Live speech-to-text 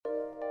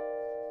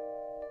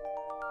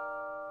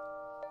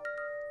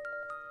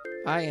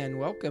Hi, and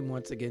welcome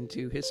once again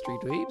to History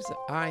Dweebs.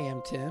 I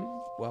am Tim.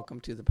 Welcome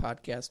to the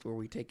podcast where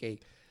we take a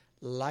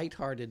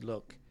lighthearted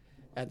look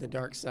at the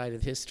dark side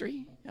of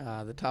history.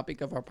 The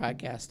topic of our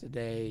podcast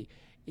today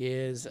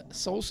is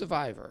Sole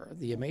Survivor,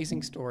 the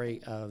amazing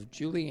story of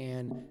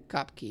Julianne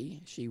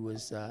Koepke. She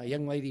was a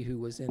young lady who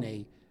was in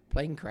a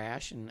plane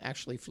crash and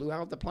actually flew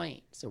out of the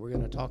plane. So we're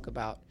going to talk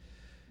about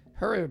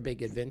her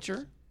big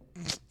adventure.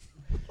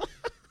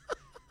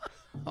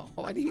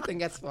 Why do you think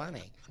that's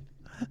funny?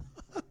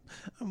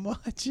 I'm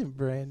watching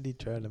Brandy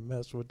try to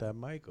mess with that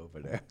mic over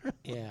there.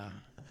 Yeah,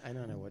 I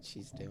don't know what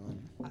she's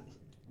doing.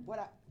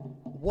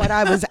 What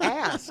I was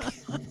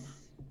asked.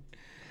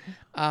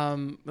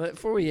 But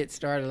before we get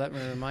started, let me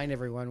remind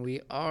everyone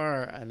we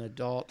are an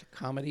adult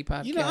comedy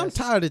podcast. You know, I'm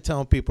tired of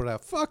telling people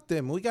that. Fuck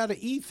them. We got an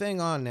E thing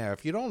on there.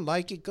 If you don't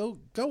like it, go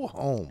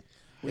home.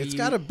 It's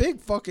got a big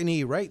fucking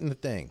E right in the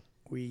thing.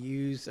 We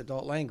use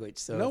adult language,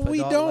 so No, if we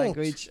adult don't.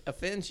 language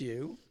offends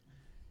you,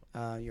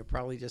 you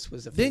probably just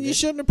was offended. Then you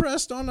shouldn't have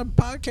pressed on a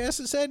podcast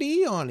that said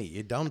E on it,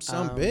 you dumb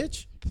son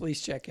bitch.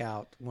 Please check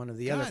out one of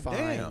the other God fine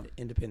damn.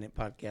 independent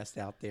podcasts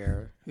out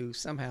there who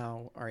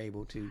somehow are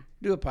able to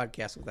do a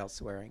podcast without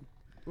swearing.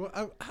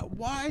 Well,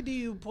 why do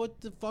you put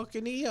the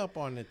fucking E up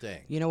on the thing?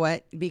 You know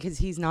what? Because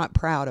he's not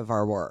proud of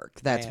our work.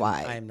 That's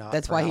why. I am not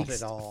That's proud why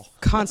he's at all.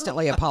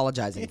 constantly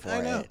apologizing for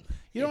I know. it.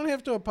 You don't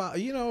have to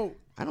apologize. You know,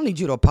 I don't need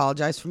you to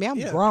apologize for me. I'm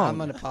Yeah, grown.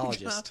 I'm an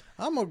apologist.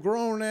 I'm a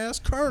grown-ass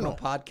I'm a colonel.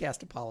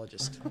 podcast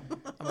apologist.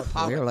 I'm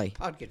a Really?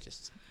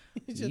 podcast.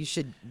 you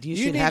should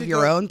need have to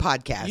your go- own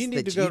podcast You need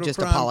that to go you to just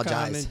CrimCon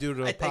apologize. and do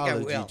the I think I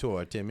apology will.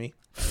 tour, Timmy.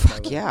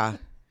 Fuck yeah.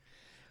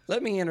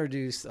 Let me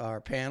introduce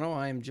our panel.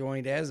 I am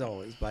joined, as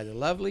always, by the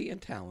lovely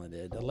and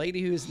talented, a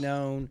lady who is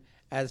known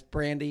as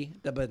Brandy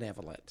the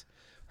Benevolent.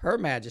 Her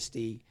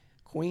Majesty,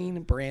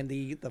 Queen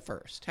Brandy the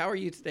First. How are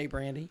you today,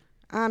 Brandy?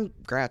 I'm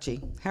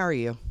grouchy. How are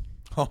you?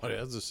 Oh,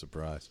 that's a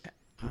surprise.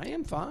 I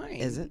am fine.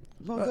 Is it?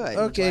 Well, good.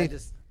 Okay, Glad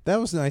to- that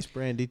was nice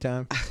Brandy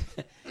time.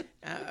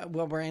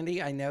 Well,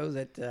 Brandy, I know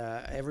that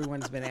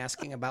everyone's been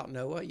asking about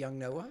Noah, young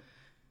Noah.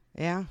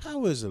 Yeah.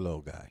 How is the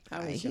little guy?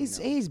 How is young He's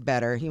Noah? he's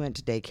better. He went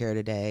to daycare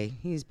today.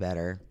 He's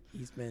better.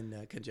 He's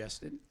been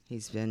congested,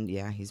 He's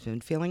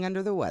been feeling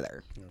under the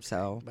weather.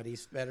 So but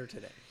he's better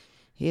today.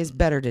 he is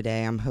better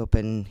today. I'm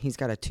hoping he's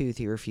got a tooth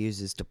he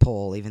refuses to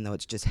pull, even though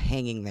it's just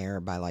hanging there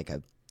by like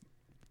a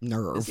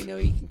nerve. Does he know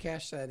he can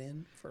cash that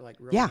in for like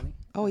real Yeah. money?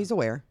 Oh, he's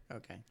aware.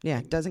 Okay.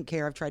 Yeah, doesn't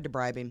care. I've tried to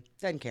bribe him.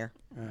 Doesn't care.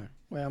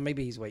 Well,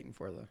 maybe he's waiting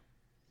for the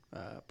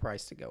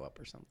price to go up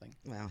or something.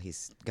 Well,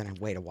 he's gonna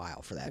wait a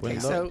while for that. Okay,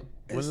 to so- happen.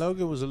 When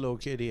Logan was a little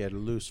kid, he had a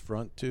loose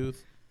front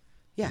tooth.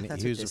 Yeah, and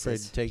that's he what was this afraid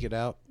is. to take it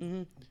out.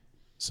 Mm-hmm.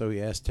 So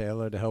he asked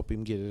Taylor to help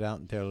him get it out,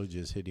 and Taylor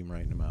just hit him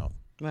right in the mouth,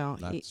 Well,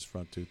 knocked he, his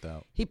front tooth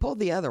out. he pulled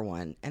the other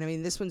one, and I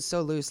mean, this one's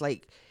so loose.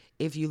 Like,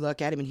 if you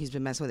look at him and he's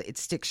been messing with it, it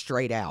sticks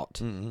straight out.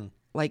 Mm-hmm.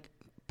 Like,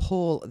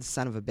 pull the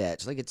son of a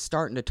bitch. Like, it's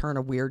starting to turn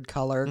a weird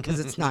color because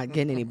it's not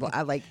getting any blood.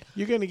 I like.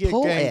 You're gonna get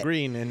Pull it.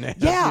 gangrene in there.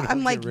 if Yeah, you don't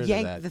I'm like, get rid of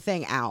yank that. the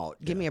thing out.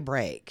 Give me a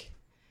break.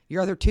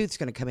 Your other tooth's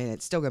gonna come in.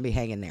 It's still gonna be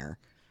hanging there.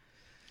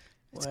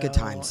 It's good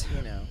Well, times.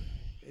 You know,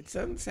 it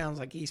sounds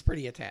like he's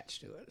pretty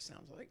attached to it. It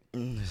sounds like.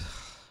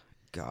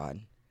 God.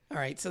 All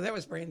right, so that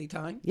was Brandy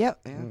time. Yep.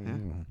 Yeah,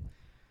 Mm-hmm.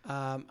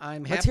 yeah.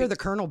 I'm happy. Let's hear the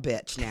Colonel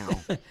bitch now.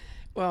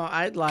 Well,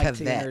 I'd like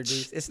to Kvetch.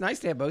 introduce. It's nice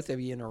to have both of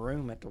you in a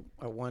room at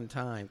one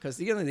time because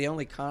the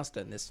only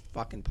constant in this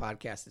fucking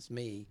podcast is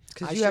me.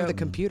 Because I you have show- the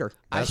computer.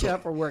 I show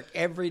up for work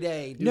every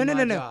day. Do No, no, my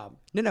no, no. job.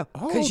 No.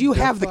 Hold Because you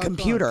the have the fuck on,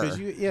 computer. 'cause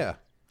yeah,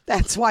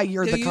 That's why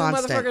you're Do the you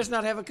constant. motherfuckers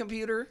not have a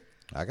computer?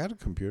 I got a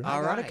computer. I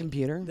All got a right.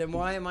 computer. Then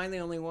why am I the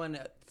only one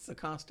that's a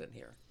constant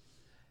here?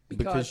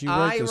 because you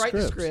I write the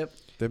the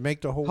script. They make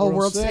the whole, Whole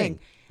world sing.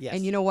 Yes.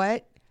 And you know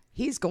what?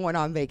 He's going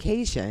on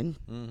vacation.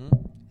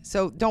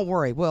 So don't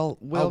worry. We'll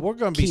Oh, we're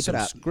gonna be keep some it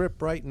up.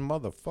 script writing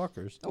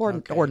motherfuckers.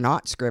 Or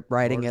not script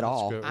writing Or at not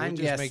all. script. I'm We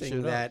just make guessing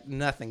shit up. that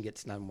nothing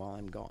gets done while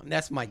I'm gone.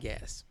 That's my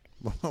guess.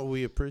 Well,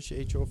 we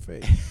appreciate your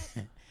faith,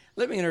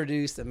 Let me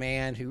introduce the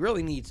man who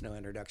really needs no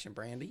introduction,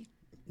 Brandy.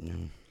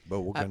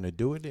 but we're gonna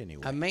do it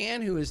anyway. A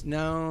man who is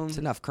known It's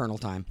enough Colonel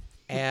time.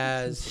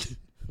 as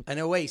an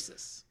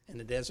oasis in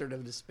the desert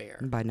of despair.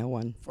 By no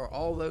one. For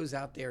all those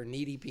out there,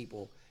 needy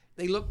people,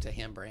 they look to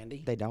him,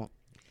 Brandy. They don't.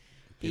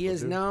 He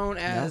is known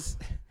as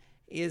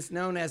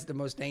the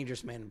most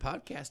dangerous man in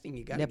podcasting.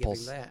 You got to give him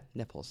Nipples. that.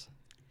 Nipples.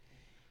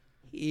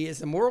 He is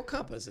the moral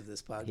compass of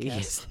this podcast. He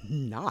is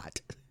not.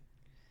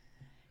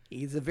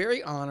 He's a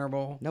very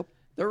honorable. Nope.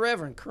 The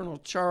Reverend Colonel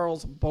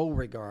Charles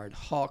Beauregard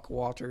Hawk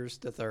Walters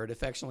III,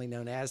 affectionately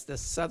known as the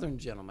Southern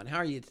Gentleman. How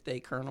are you today,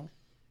 Colonel?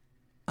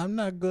 I'm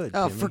not good.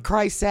 Oh, Jimmy. for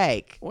Christ's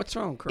sake. What's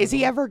wrong, Colonel? Is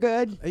he ever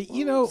good?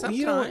 You know,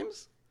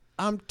 Sometimes.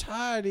 I'm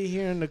tired of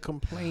hearing the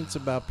complaints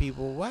about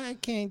people. Why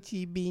can't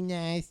you be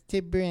nice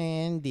to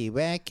Brandy?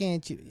 Why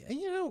can't you?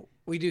 You know,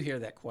 We do hear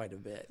that quite a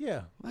bit.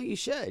 yeah. Well, you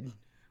should.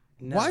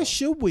 No. Why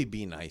should we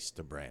be nice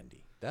to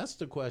Brandy? That's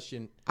the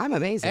question. I'm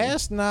amazing.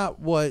 Ask not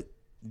what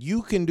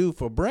you can do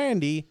for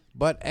Brandy,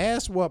 but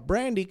ask what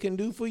Brandy can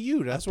do for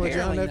you. That's what John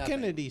Apparently F. nothing.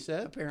 Kennedy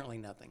said. Apparently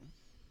nothing.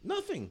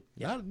 Nothing.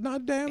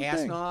 Not a damn Ask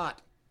thing.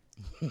 not.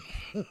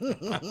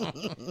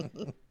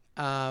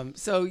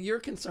 So you're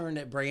concerned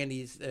that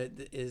Brandy's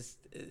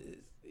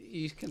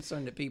he's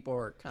concerned that people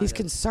are kind He's of.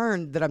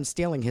 concerned that I'm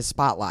stealing his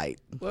spotlight.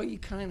 Well, you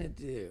kind of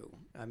do.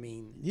 I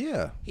mean,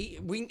 Yeah.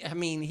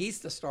 he's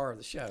the star of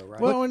the show, right?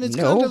 Well, and it's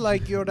No. kind of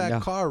like you're that No.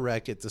 car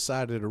wreck at the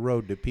side of the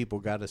road that people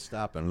got to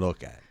stop and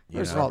look at. You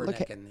First know? of all, look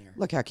Rubberneck in there.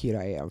 look how cute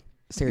I am. You're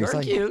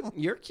Seriously. cute.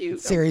 You're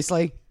cute.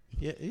 Seriously.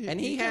 Yeah, And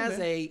he has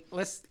a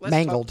let's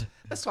Mangled.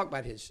 Let's talk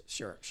about his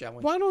shirt, shall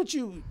we? Why don't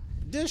you?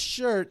 This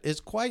shirt is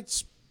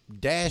quite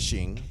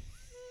dashing.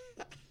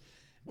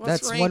 Well,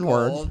 That's it's one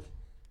word. wrinkled.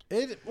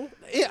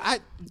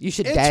 You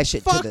should It's dash it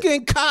to the.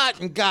 fucking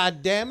cotton,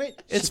 goddammit.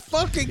 It's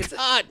fucking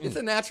cotton. It's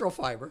a natural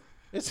fiber.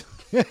 It's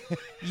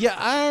you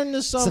iron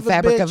the son It's of the a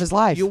fabric bitch, of his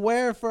life. You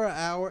wear it for an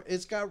hour.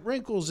 It's got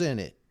wrinkles in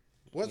it.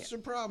 What's the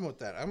problem with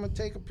that? I'm gonna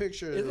take a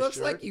picture of It this looks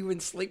shirt. like you've been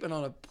sleeping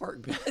on a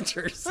park bench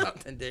or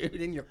something, dude,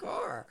 in your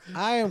car.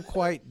 I am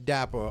quite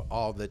dapper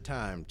all the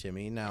time,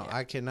 Timmy. Now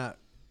I cannot.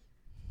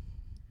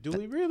 Do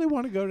we really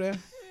want to go there?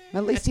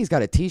 At least he's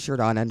got a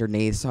T-shirt on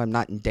underneath, so I'm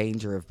not in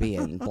danger of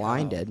being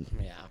blinded.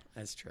 Yeah,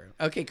 that's true.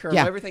 Okay, Colonel,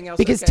 Yeah, everything else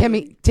because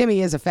okay?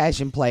 Timmy is a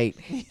fashion plate.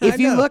 If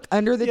you know. look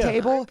under the Yeah.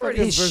 table,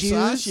 Pretty his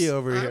Versace shoes.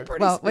 over here.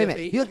 Pretty Well, wait a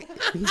spiffy. minute.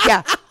 You look,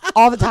 yeah,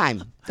 all the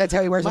time. That's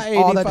how he wears My them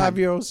all the time.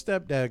 85-year-old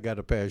stepdad got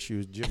a pair of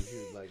shoes, gym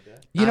shoes like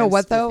that. You know I'm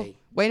what though? spiffy.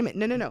 Wait a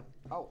minute. No.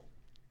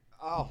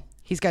 Oh.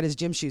 He's got his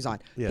gym shoes on.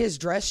 Yeah. His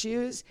dress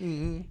shoes.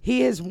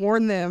 He has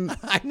worn them.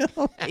 I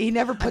know. He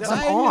never puts them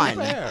I ain't on.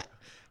 never there.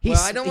 He, Well,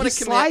 I don't he want to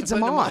commit slides to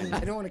them putting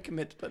on. I don't want to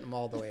commit to putting them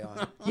all the way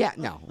on. Yeah,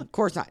 no, of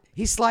course not.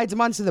 He slides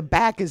them on so the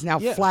back is now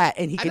Yeah. flat,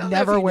 and he I can don't know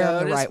never if you wear them the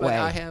noticed, right but way.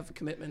 I have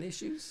commitment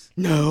issues.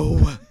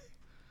 No.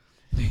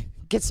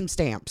 Get some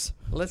stamps.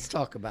 Let's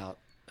talk about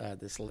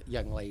this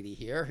young lady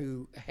here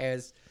who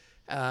has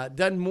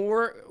done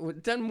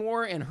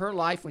more in her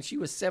life when she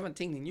was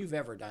 17 than you've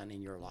ever done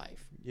in your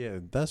life. Yeah,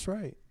 that's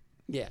right.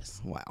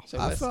 Yes. Wow. So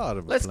I let's, thought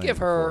of a let's plan give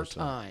her before, so.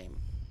 time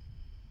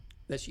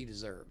that she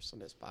deserves on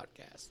this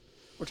podcast.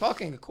 We're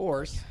talking, of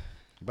course,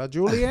 About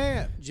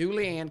Julianne.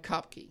 Julianne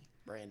Kopke,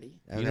 Brandy.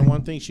 You know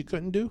one thing she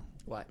couldn't do?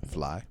 What?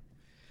 Fly.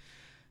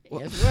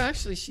 Yes, well,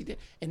 actually, she did.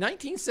 In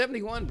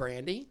 1971,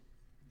 Brandy,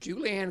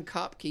 Julianne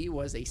Kopke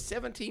was a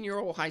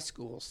 17-year-old high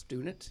school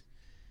student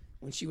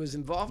when she was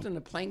involved in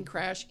a plane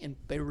crash in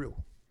Peru.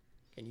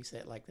 Can you say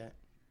it like that?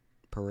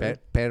 Peru.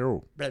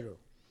 Peru. Peru.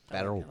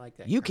 Peru. I like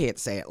that. You can't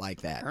say it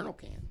like that. Colonel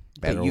can.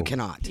 But you Peru.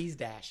 cannot. He's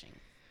dashing.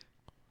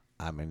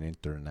 I'm an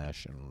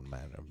international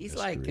man of He's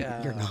mystery.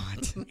 like You're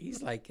not.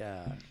 He's like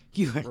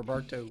You.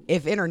 Roberto.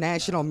 If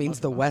international means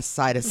the west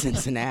side of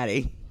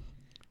Cincinnati.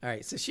 All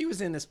right, so she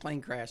was in this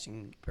plane crash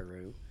in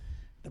Peru.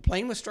 The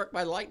plane was struck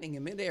by lightning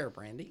in midair,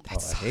 Brandy. I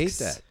hate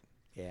that.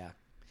 Yeah.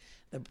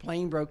 The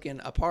plane broke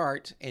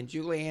apart, and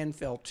Julianne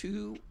fell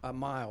 2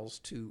 miles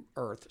to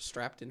earth,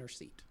 strapped in her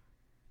seat.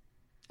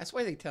 That's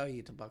why they tell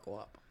you to buckle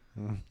up.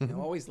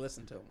 Always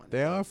listen to them. When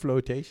They are a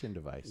flotation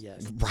device.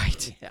 Yes.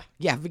 Right. Yeah.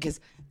 Yeah, because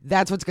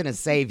that's what's going to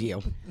save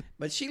you.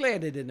 But she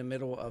landed in the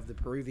middle of the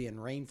Peruvian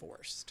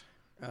rainforest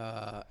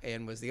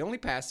and was the only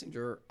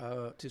passenger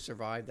to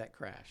survive that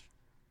crash.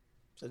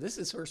 So this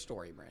is her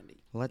story,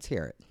 Brandy. Let's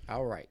hear it.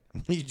 All right.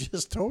 You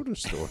just told her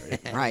story.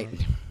 Right.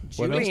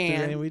 What else do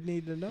Julianne, we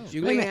need to know?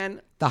 Julianne,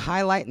 The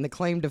highlight and the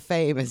claim to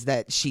fame is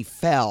that she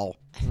fell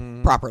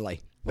properly.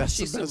 well, That's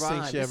she the best thing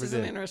survived. she This ever is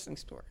an did. interesting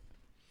story.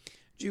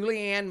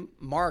 Julianne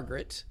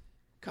Margaret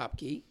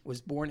Kopke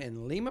was born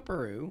in Lima,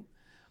 Peru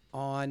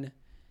on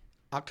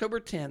October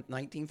 10th,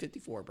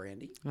 1954,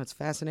 Brandy. That's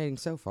fascinating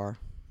so far.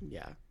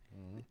 Yeah.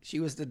 She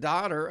was the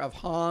daughter of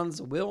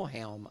Hans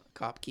Wilhelm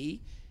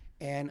Kopke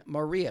and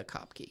Maria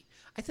Kopke.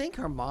 I think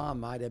her mom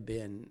might have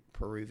been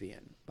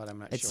Peruvian, but I'm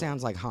not It sure.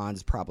 sounds like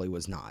Hans probably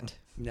was not.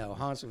 No,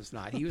 Hans was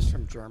not. He was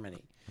from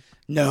Germany.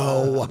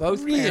 No.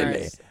 Both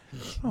parents.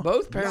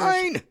 Both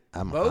parents.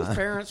 Nine. Both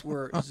parents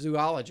were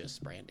zoologists,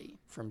 Brandy,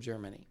 from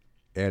Germany.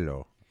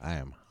 Hello, I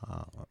am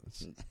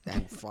Hans.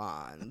 And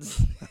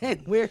Franz.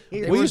 And we're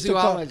here. They were used to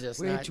call-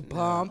 zoologists. We're not- your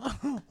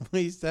pump.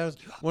 We used to have-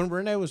 when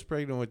Renee was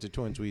pregnant with the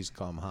twins, we used to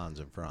call them Hans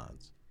and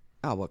Franz.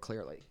 Oh, well,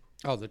 clearly.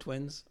 Oh, the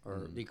twins?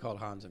 Or you called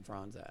Hans and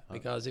Franz that?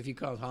 Because if you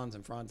called Hans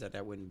and Franz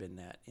that wouldn't have been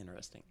that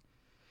interesting.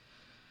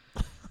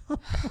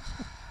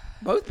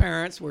 Both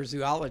parents were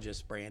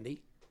zoologists,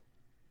 Brandy,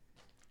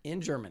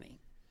 in Germany.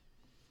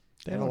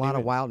 They They have a don't lot of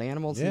even- wild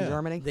animals Yeah. in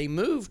Germany. They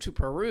moved to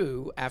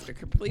Peru after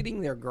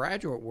completing their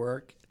graduate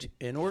work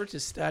in order to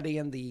study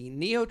in the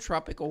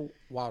neotropical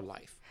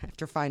wildlife.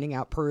 After finding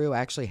out Peru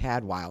actually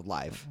had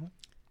wildlife.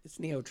 It's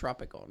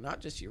neotropical, not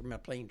just you're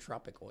plain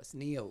tropical. It's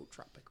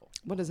neotropical.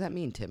 What does that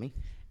mean, Timmy?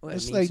 Well, it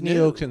It's means like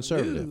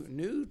neoconservative.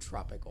 New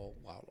tropical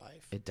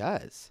wildlife. It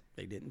does.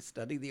 They didn't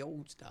study the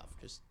old stuff,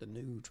 just the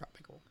new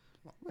tropical.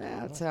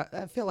 Yeah,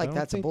 I feel like don't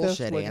that's a think that's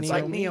bullshit what It's answer.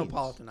 like means.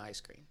 Neapolitan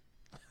ice cream.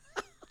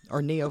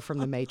 Or Neo from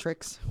the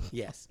Matrix.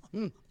 Yes.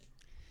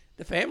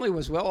 The family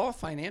was well off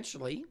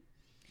financially,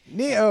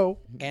 Neo.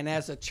 and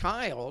as a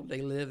child,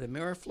 they lived in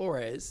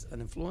Miraflores,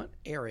 an affluent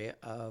area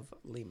of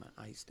Lima.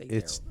 I stayed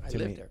It's there. I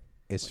Timmy, lived there.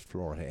 It's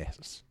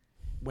Flores.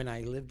 when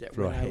I lived there,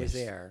 when I was Flores.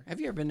 there. Have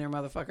you ever been there,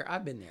 motherfucker?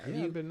 I've been there. Have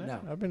Yeah, you? I've been there.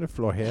 No. I've been to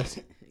Flores.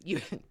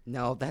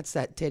 No, that's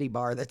that titty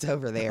bar that's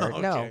over there.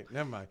 Okay, No,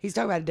 never mind. he's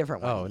talking about a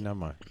different one. Oh, never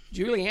mind.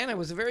 Juliana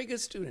was a very good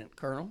student,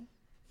 Colonel.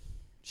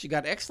 She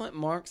got excellent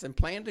marks and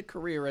planned a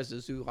career as a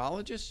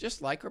zoologist,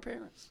 just like her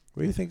parents.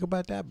 What do you think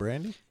about that,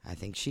 Brandy? I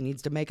think she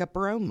needs to make up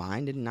her own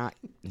mind and not,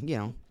 quit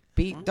Yeah.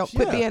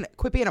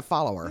 being a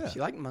follower. Yeah. She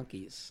liked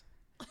monkeys.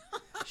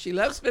 She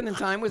loved spending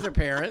time with her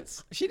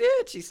parents. She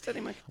did. She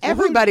studied monkeys.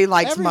 Everybody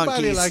likes Everybody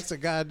monkeys. likes a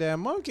goddamn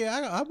monkey.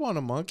 I want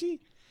a monkey.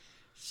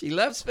 She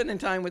loved spending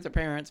time with her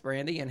parents,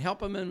 Brandy, and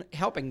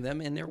helping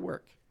them in their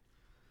work.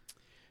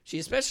 She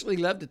especially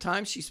loved the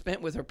time she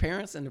spent with her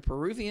parents in the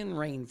Peruvian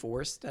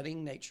rainforest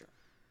studying nature.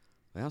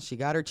 Well, she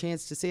got her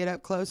chance to see it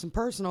up close and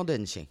personal,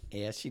 didn't she?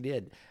 Yes, she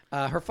did.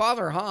 Her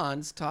father,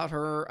 Hans, taught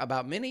her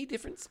about many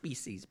different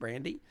species,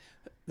 Brandy,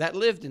 that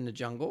lived in the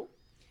jungle.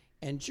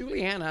 And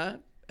Juliana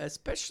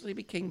especially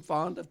became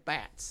fond of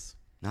bats.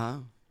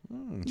 No.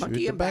 Monkey Shoot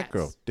and the back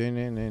bats.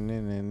 girl.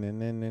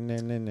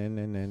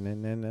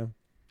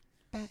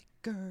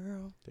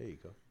 Batgirl. There you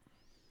go.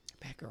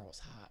 Batgirl was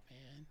hot,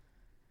 man.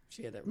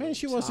 She had that Man, really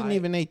she wasn't tight-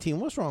 even 18.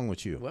 What's wrong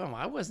with you? Well,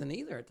 I wasn't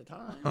either at the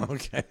time.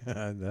 Okay,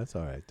 that's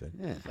all right then.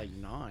 Yeah. Like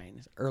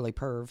 9. Early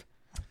perv.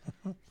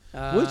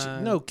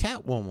 No,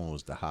 Catwoman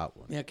was the hot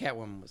one. Yeah,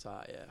 Catwoman was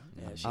hot.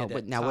 Yeah. She Oh, had but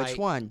that now which tight-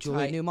 one?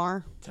 Julie tight-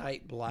 Newmar?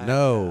 Tight black.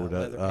 No,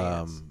 leather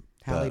pants.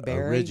 Halle the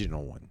Berry?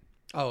 original one.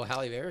 Oh,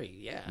 Halle Berry.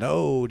 Yeah.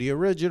 No, the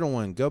original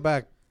one. Go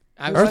back.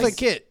 I Eartha was-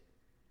 Kitt.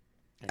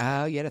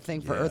 Oh, you had a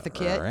thing for Eartha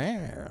Kitt?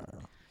 Yeah,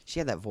 She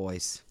had that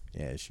voice.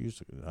 she used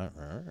to.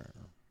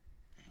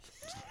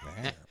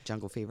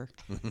 Jungle Fever.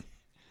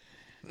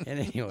 And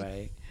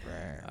anyway,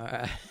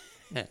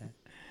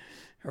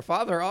 her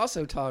father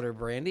also taught her,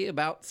 Brandy,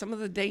 about some of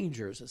the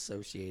dangers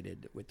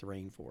associated with the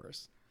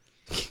rainforest.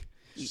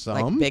 Some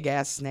Like big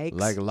ass snakes.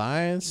 like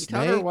lions, He snakes.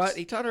 taught her what?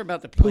 He taught her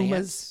about the Pumas.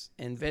 plants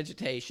and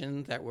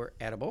vegetation that were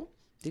edible.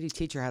 Did he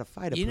teach her how to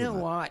fight a You know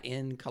puma? what?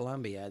 In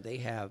Colombia, they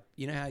have.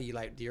 You know how you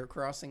like deer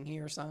crossing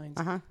here signs?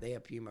 Uh-huh. They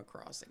have puma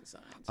crossing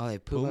signs. Oh, they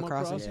puma, Puma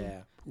crossing? crossing?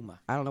 Yeah, puma.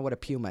 I don't know what a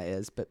puma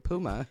is, but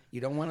puma.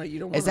 You don't want to. You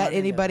don't. Is wanna that run into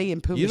anybody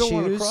in puma You don't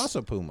want to shoes? cross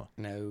a puma.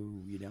 No,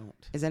 you don't.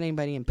 Is that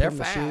anybody in They're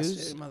puma fast.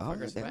 shoes? Them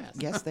motherfuckers they're-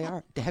 fast. Yes, they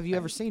are. Have you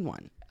ever seen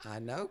one? I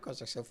know because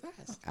they're so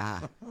fast.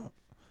 Ah,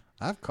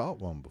 I've caught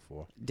one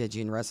before. did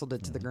you and wrestled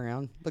it to the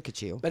ground? Look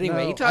at you. But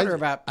anyway, he No, taught her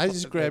about. I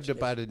just grabbed it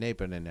by the nape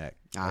of the neck,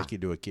 Ah. like you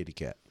do a kitty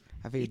cat.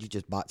 I figured you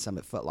just bought some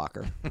at Foot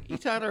Locker. He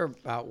taught her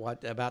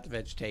about the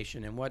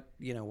vegetation and what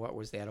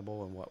was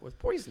edible and what was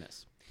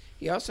poisonous.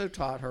 He also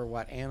taught her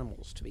what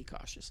animals to be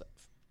cautious of.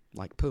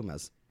 Like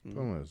pumas.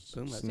 Pumas,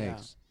 Pumas,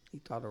 snakes. Yeah. He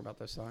taught her about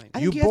their signs. I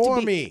You think you have to bore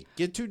be- me.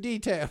 Get too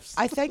details.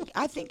 I think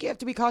you have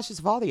to be cautious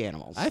of all the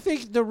animals. I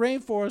think the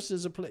rainforest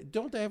is a place.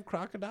 Don't they have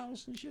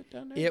crocodiles and shit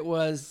down there? It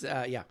was,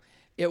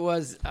 it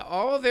was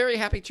all a very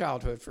happy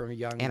childhood for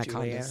young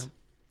Anacondas. Juliana.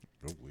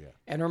 Oh, yeah.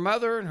 And her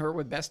mother and her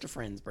were best of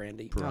friends,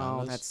 Brandy.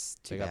 Oh, that's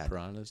too They got bad.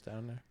 piranhas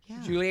down there. Yeah.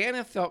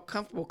 Juliana felt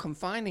comfortable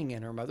confiding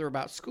in her mother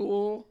about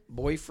school,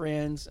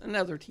 boyfriends, and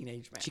other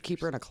teenage matters. Did you keep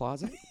her in a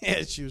closet?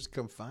 Yeah, she was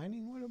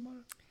confining with her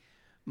mother.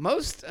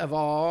 Most of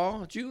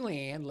all,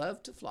 Julianne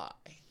loved to fly.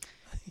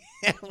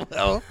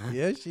 Well,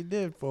 yeah, she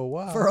did for a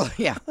while.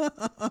 Yeah.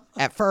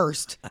 At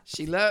first.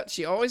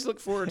 She always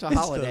looked forward to It's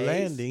the holidays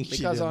landing she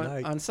because didn't on,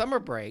 like. on summer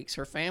breaks,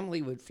 her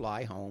family would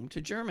fly home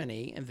to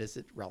Germany and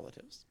visit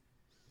relatives.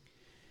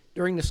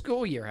 During the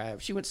school year,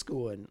 however, she went to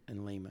school in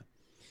Lima.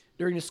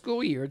 During the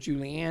school year,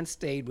 Julianne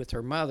stayed with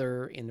her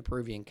mother in the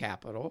Peruvian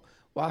capital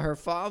while her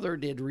father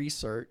did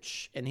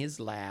research in his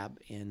lab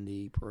in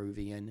the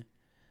Peruvian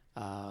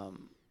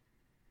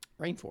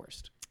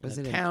rainforest. Was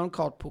In it a in- town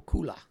called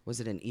Pucula. Was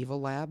it an evil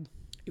lab?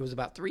 It was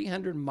about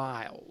 300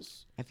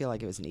 miles. I feel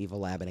like it was an evil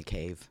lab in a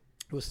cave.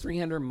 It was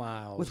 300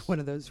 miles With one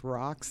of those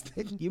rocks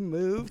that you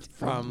moved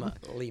from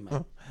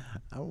Lima.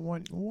 I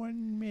want $1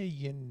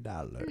 million.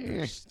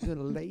 the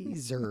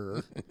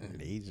laser.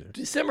 Laser.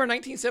 December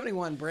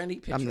 1971, Brandy,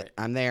 picture it.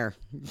 I'm there.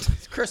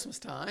 It's Christmas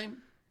time.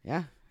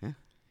 Yeah. Yeah. It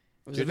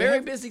was Did a they very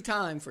have- busy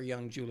time for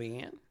young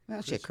Julianne.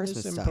 Well, she had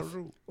Christmas in stuff.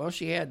 Peru. Well,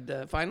 she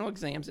had final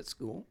exams at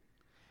school.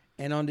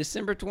 And on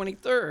December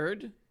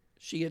 23rd,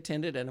 she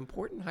attended an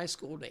important high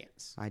school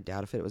dance. I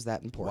doubt if it was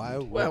that important. Why?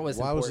 Well, it was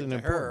why was it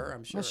important to her, important?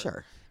 I'm sure. Well,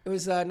 sure. It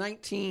was prom,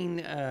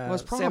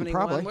 1971.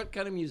 probably. What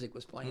kind of music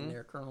was playing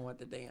there, Colonel, at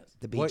the dance?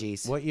 The Bee What,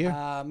 Gees. what year?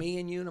 Me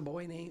and you and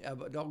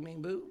a dog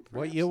named Boo. What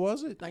perhaps? year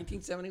was it?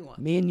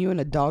 1971. Me and you and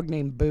a dog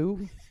named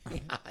Boo. Yeah,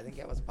 I think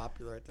that was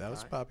popular at the That time.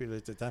 was popular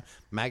at the time.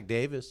 Mac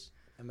Davis.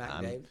 And Mac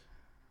I'm- Dave.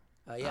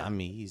 Yeah.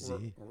 I'm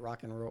easy.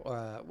 Rock and roll.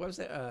 What was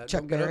that?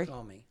 Chuck Don't Get Berry? Hooked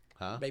on Me.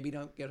 Huh? Baby,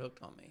 don't get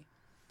hooked on me.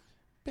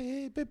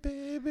 Baby,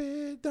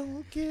 baby,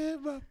 don't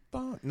give up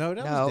on. No,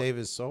 that No. was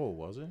David Soul,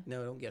 wasn't it?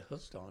 No, don't get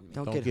hooked on me.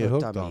 Don't Don't get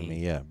hooked on me.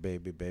 Yeah,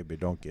 baby, baby,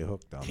 don't get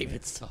hooked on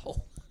David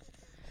Soul.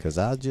 Because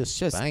I'll just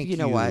Just, spank you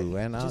know what?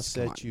 and I'll Just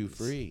come set on. you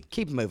free.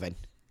 Keep moving.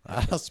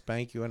 I'll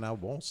spank you and I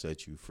won't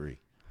set you free.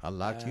 I'll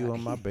lock you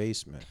in my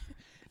basement.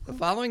 The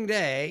following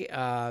day,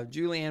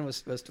 Julianne was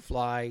supposed to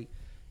fly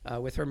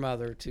with her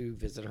mother to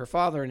visit her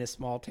father in his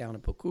small town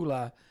of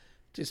Pocula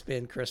to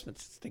spend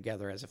Christmas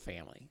together as a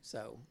family.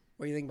 So,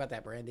 what do you think about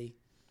that, Brandy?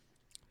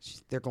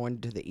 They're going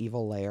to the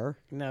evil lair.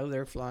 No,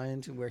 they're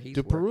flying to where he's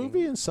Do working.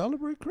 Peruvians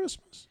celebrate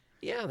Christmas?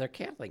 Yeah, they're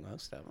Catholic,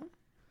 most of them.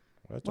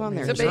 That's Well, what I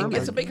mean. they're German.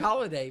 It's a big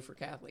holiday for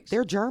Catholics.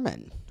 They're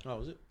German.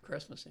 Oh, is it?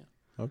 Christmas,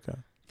 yeah. Okay.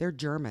 They're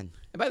German.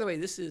 And by the way,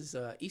 this is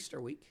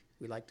Easter week.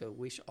 We'd like to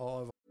wish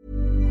all of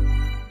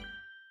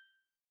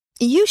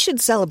You should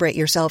celebrate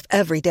yourself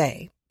every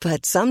day,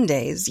 but some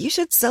days you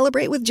should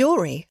celebrate with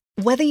jewelry.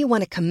 Whether you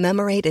want to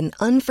commemorate an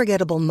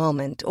unforgettable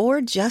moment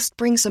or just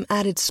bring some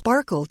added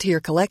sparkle to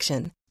your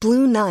collection,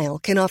 Blue Nile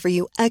can offer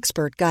you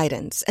expert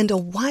guidance and a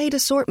wide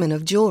assortment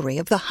of jewelry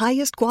of the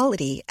highest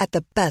quality at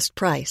the best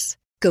price.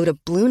 Go to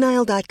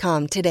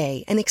BlueNile.com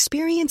today and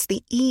experience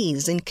the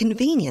ease and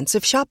convenience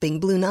of shopping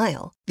Blue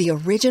Nile, the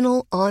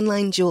original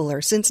online jeweler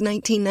since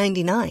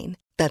 1999.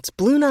 That's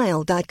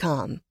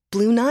BlueNile.com.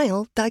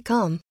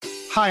 BlueNile.com.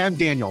 Hi, I'm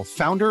Daniel,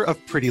 founder of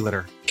Pretty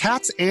Litter.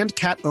 Cats and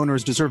cat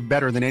owners deserve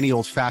better than any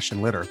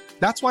old-fashioned litter.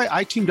 That's why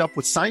I teamed up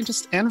with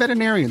scientists and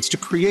veterinarians to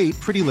create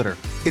Pretty Litter.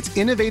 Its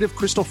innovative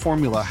crystal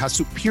formula has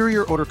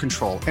superior odor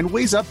control and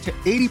weighs up to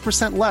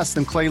 80% less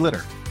than clay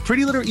litter.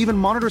 Pretty Litter even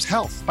monitors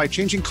health by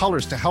changing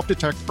colors to help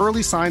detect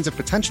early signs of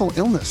potential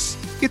illness.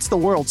 It's the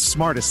world's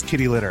smartest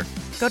kitty litter.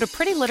 Go to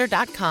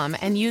prettylitter.com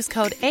and use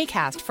code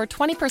ACAST for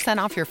 20%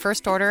 off your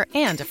first order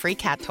and a free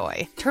cat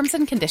toy. Terms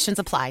and conditions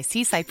apply.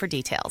 See site for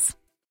details.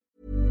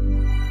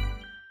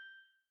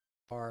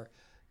 our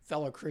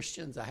fellow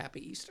Christians a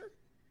happy Easter.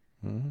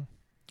 Mm-hmm.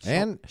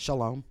 And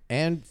Shalom.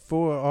 And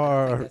for think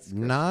our that's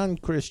Christian.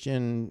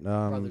 non-Christian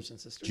Brothers and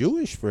sisters.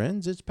 Jewish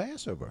friends, it's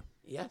Passover.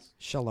 Yes.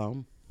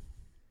 Shalom.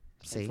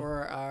 And See,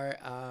 for our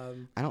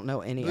I don't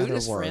know any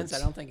Buddhist other words. friends, I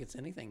don't think it's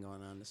anything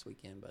going on this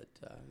weekend, but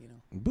you know.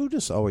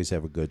 Buddhists always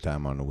have a good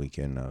time on the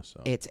weekend, though.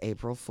 So It's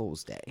April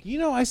Fool's Day. you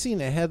know, I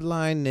seen a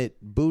headline that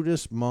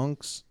Buddhist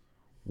monks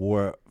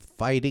were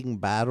fighting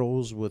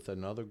battles with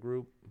another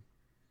group.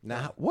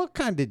 Now, what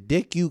kind of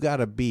dick you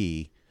gotta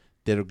be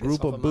that a group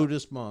off a of monk.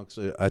 Buddhist monks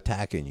are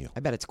attacking you? I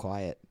bet it's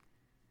quiet.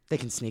 They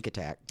can sneak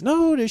attack.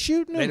 No, they're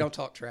shooting them. They don't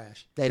talk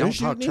trash. They They're don't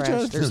talk shooting each trash.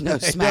 other. There's no They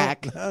don't-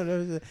 smack.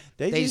 no,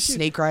 They just shoot.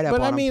 sneak right up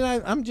But on I 'em. mean,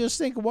 I'm just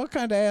thinking, what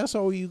kind of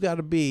asshole you got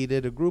to be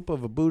that a group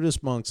of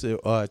Buddhist monks are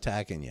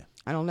attacking you?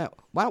 I don't know.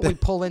 Why don't we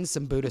pull in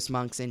some Buddhist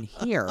monks in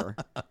here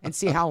and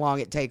see how long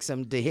it takes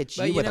them to hit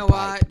you But you with know a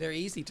pipe? what? They're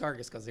easy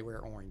targets because they wear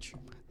orange.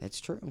 That's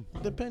true.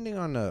 Depending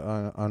on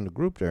the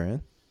group they're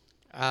in.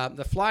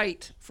 The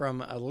flight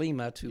from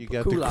Lima to You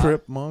Pacula, got the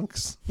Crip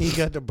monks. You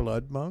got the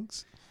Blood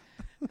monks.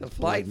 the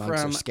flight Blood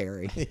monks from are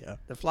scary. Yeah.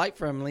 the flight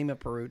from Lima,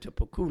 Peru to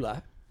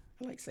Pacula.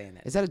 I like saying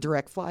that. Is that a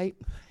direct flight?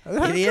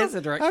 It is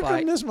a direct How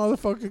flight. come this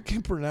motherfucker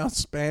can pronounce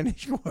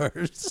Spanish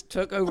words?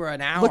 Took over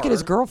an hour. Look at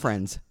his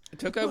girlfriends. It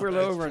took over a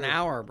little over an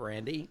hour,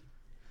 Brandy,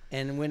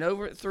 and went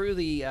over through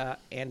the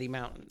Andes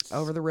Mountains,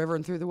 Over the river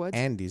and through the woods?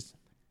 Andes.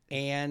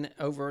 and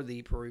over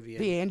the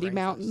Peruvian. The Andes rainforest.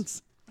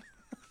 Mountains.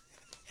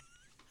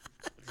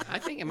 I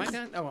think. Am I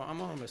done? Oh,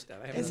 I'm almost done.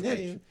 I have Isn't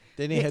another it? page.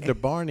 Then he had the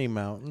Barney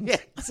Mountains. Yeah,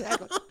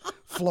 exactly.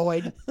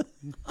 Floyd.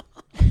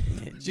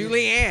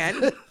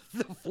 Julianne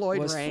The Floyd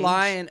was Range.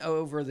 flying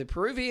over the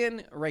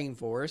Peruvian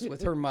rainforest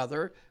with her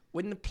mother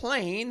when the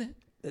plane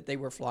that they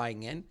were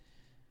flying in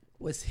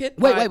was hit.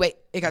 Wait.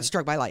 It got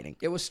struck by lightning.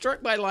 It was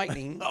struck by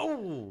lightning.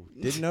 Oh,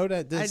 didn't know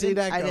that. Didn't I see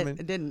that I coming.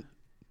 didn't.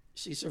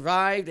 She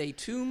survived a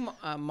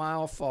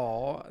 2-mile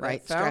fall. that Right,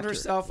 Found strapped her-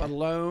 herself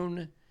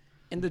alone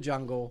in the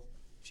jungle.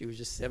 She was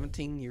just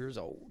 17 years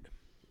old.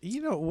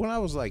 You know, when I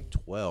was like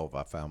 12,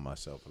 I found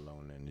myself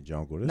alone in the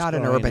jungle. This Not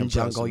an girl ain't urban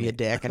impressing jungle, me. you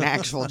dick. An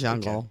actual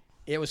jungle.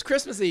 It was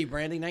Christmas Eve,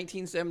 Brandy,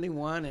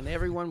 1971, and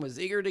everyone was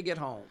eager to get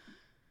home.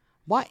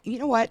 Why? You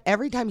know what?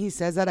 Every time he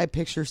says that, I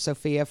picture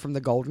Sophia from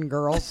the Golden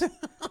Girls.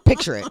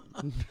 Picture it.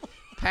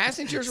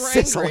 Passengers were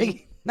Sicily,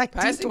 angry.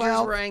 Passengers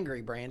 1912. were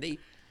angry, Brandy,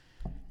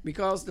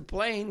 because the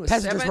plane was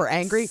Passengers were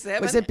angry. Was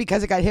seven- it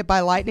because it got hit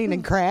by lightning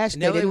and crashed?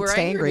 No, they didn't were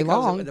stay angry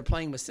because long. the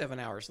plane was 7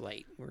 hours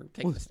late. We're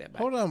taking a step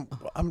back. Hold on.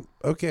 I'm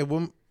okay.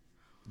 Well,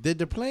 did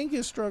the plane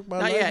get struck by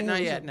Not lightning? yet, not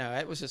or yet. something? No,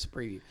 that was just a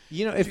preview.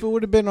 You know, if it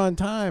would have been on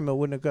time, it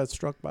wouldn't have got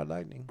struck by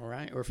lightning. All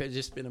right, or if it had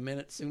just been a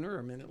minute sooner or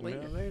a minute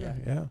later.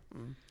 Yeah.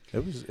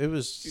 It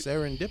was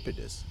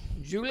serendipitous.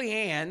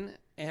 Julianne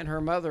and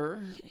her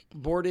mother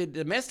boarded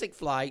domestic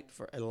flight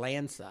for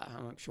Alanza.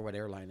 I'm not sure what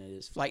airline it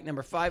is. Flight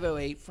number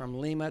 508 from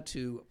Lima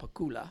to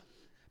Pacula,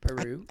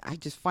 Peru, I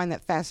just find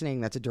that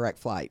fascinating. That's a direct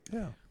flight.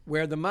 Yeah.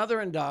 where the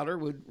mother and daughter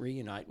would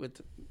reunite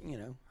with,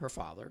 her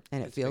father.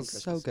 And it It's been feels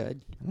so Christmas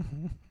good.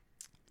 Eve.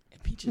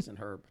 Peaches and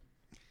Herb.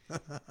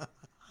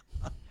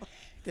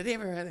 Did they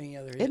ever have any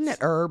other hits? Isn't it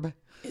herb?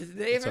 Did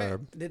they ever?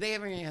 Herb. Did they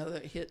ever have any other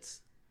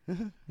hits?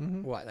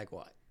 What? Like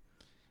what?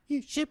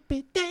 You should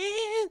be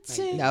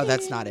dancing. No,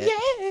 that's not it.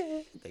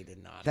 They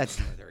did not. That's-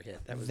 have their hit.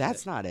 That was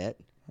That's not it.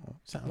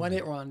 one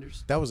hit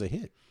wonders. That was a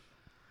hit.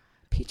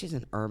 Peaches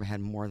and herb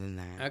had more than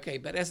that. Okay,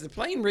 but as the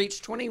plane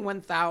reached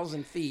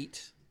 21,000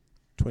 feet,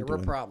 there were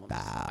problems.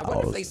 I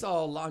wonder if they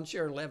saw Lon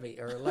Levy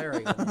or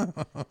Larry.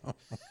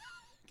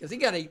 because he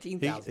got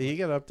 18,000. He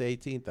got up to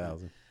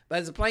 18,000. But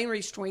as the plane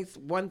reached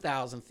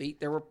 21,000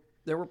 feet, there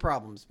were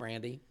problems,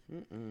 Brandy.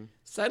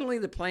 Suddenly,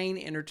 the plane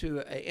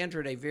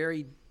entered a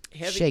very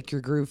heavy. Shake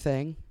your groove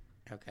thing.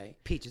 Okay.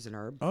 Peaches and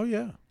herb. Oh,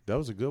 yeah. That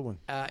was a good one.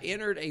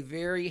 Entered a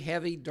very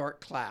heavy, dark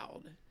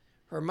cloud.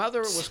 Her mother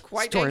was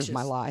quite Story anxious. of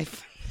my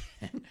life.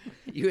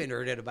 You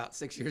entered at about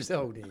 6 years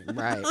old, didn't you?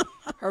 Right.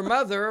 Her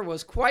mother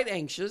was quite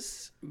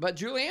anxious, but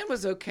Julianne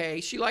was okay.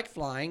 She liked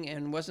flying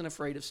and wasn't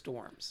afraid of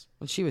storms.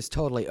 Well, she was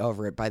totally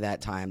over it by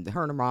that time.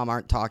 Her and her mom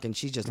aren't talking.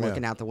 She's just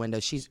looking out the window.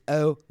 She's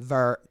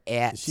over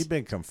it. She's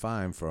been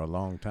confined for a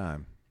long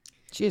time.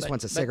 She just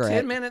wants a But cigarette.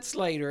 10 minutes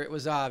later, it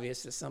was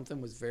obvious that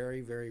something was very,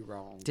 very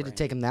wrong. Did it Brandy.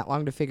 take him that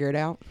long to figure it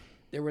out?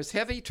 There was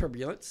heavy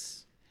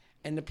turbulence,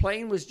 and the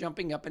plane was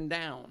jumping up and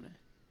down.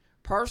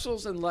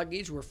 Parcels and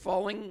luggage were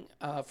falling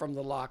from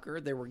the locker.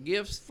 There were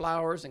gifts,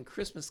 flowers, and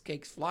Christmas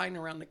cakes flying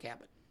around the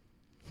cabin.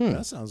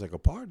 That sounds like a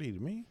party to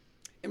me.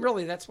 And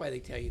really, that's why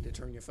they tell you to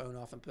turn your phone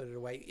off and put it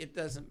away. It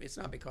doesn't. It's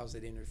not because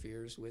it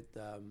interferes with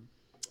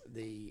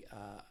the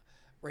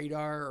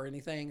radar or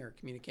anything or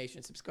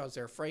communications. It's because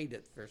they're afraid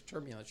that if there's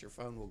turbulence, your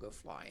phone will go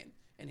flying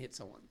and hit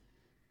someone.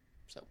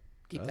 So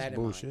keep That's that in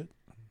bullshit.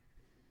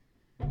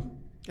 mind.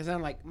 Because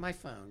I'm like, my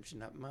phone should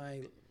not,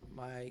 my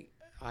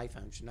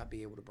iPhone should not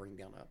be able to bring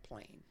down a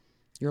plane.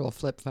 Your little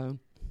flip phone.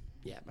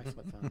 Yeah, my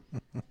flip phone.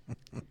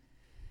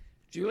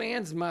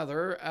 Julianne's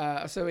mother.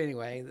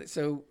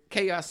 So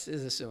chaos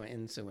is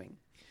ensuing.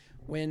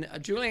 When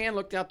Julianne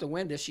looked out the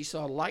window, she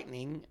saw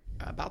lightning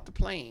about the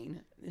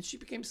plane, and she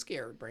became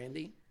scared.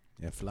 Brandy.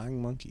 Yeah,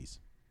 flying monkeys.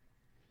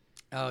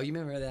 Oh, you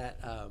remember that?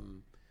 I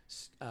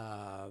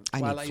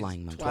need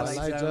flying monkeys.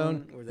 Twilight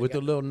Zone where they with the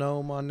got- little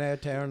gnome on there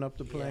tearing up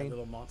the yeah, plane.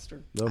 little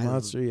monster. Little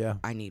monster, yeah.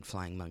 I need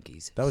flying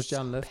monkeys. That was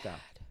John Lithgow.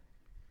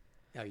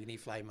 Oh, you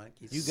need flying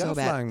monkeys. You So got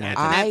bad. flying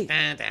monkeys.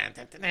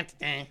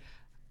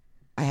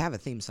 I have a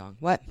theme song.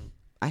 What?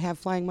 I have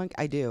flying monkey.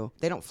 I do.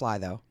 They don't fly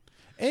though.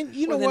 And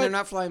you Well, know then what? they're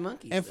not flying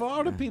monkeys. And for then.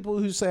 all the people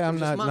who say I'm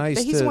They're just not monkeys.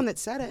 nice But he's to, the one that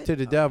said it. to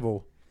the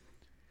devil,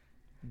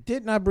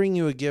 didn't I bring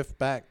you a gift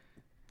back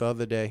the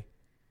other day?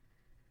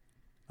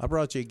 I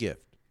brought you a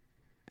gift.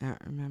 I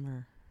don't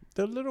remember.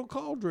 The little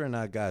cauldron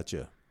I got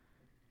you.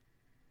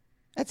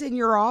 That's in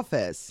your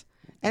office,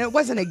 and it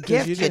wasn't a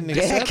gift, you you didn't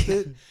accept dick.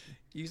 it.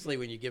 Usually,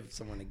 when you give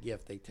someone a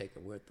gift, they take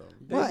it with them.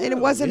 Well, and it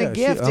will. wasn't Yeah, a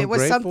she gift. It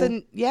was ungrateful.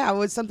 something. Yeah, it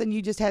was something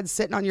you just had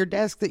sitting on your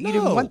desk that you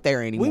didn't want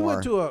there anymore. We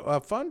went to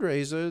a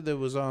fundraiser that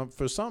was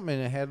for something,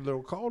 and it had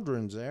little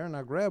cauldrons there, and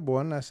I grabbed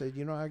one, and I said,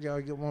 I got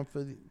to get one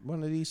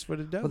one of these for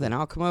the devil. Well, then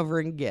I'll come over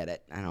and get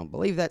it. I don't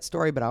believe that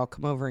story, but I'll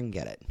come over and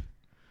get it.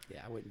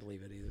 Yeah, I wouldn't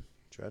believe it either.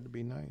 Tried to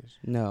be nice.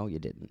 No, you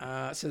didn't.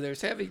 So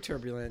there's heavy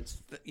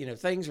turbulence.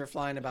 Things are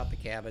flying about the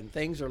cabin.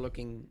 Things are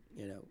looking,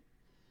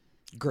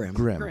 Grim.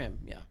 grim.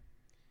 Yeah.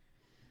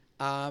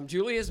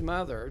 Julianne's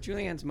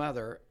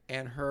mother,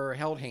 and her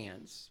held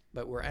hands,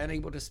 but were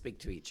unable to speak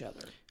to each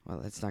other. Well,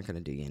 that's not going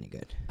to do you any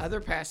good.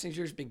 Other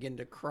passengers begin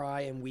to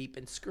cry and weep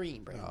and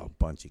scream. Brandy. Oh,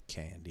 bunch of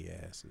candy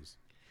asses.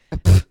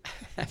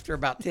 After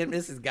about 10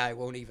 minutes, this guy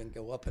won't even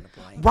go up in a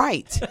plane.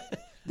 Right.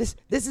 This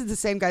is the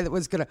same guy that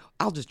was gonna.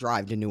 I'll just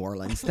drive to New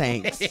Orleans.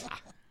 Thanks. We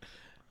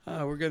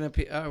got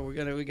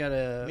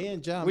a Me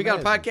and John we got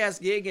a Madden.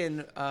 podcast gig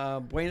in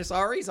Buenos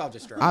Aires. I'll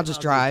just drive. I'll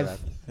just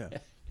drive. Yeah.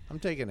 I'm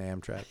taking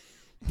Amtrak.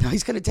 No,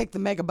 he's gonna take the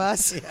mega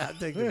bus. Yeah, I'll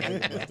take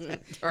the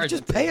Or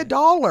Just pay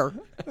 $1.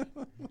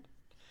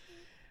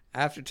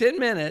 After 10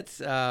 minutes,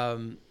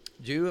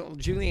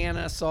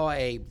 Juliana saw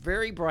a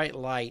very bright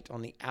light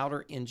on the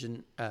outer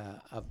engine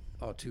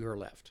to her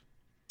left.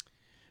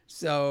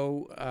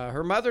 So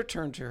her mother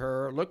turned to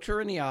her, looked her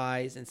in the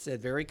eyes, and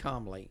said very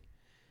calmly,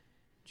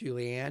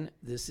 "Julianne,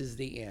 this is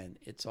the end.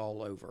 It's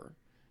all over."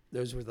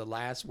 Those were the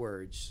last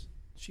words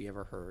she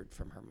ever heard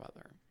from her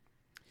mother.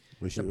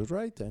 Wish it was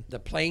right then. The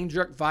plane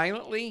jerked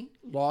violently,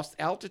 lost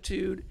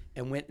altitude,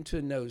 and went into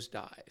a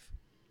nosedive.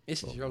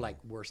 This is your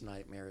worst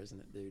nightmare, isn't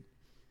it, dude?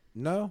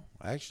 No,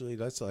 actually,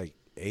 that's like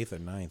 8th or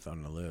 9th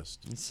on the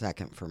list.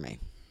 Second for me.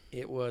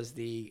 It was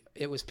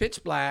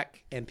pitch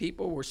black, and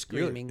people were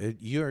screaming.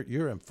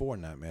 You're in 4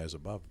 nightmares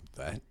above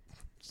that,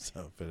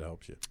 so if it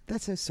helps you.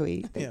 That's so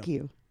sweet. Thank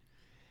you.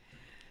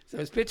 So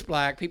it was pitch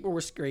black. People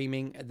were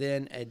screaming. And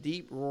then a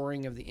deep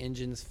roaring of the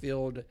engines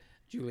filled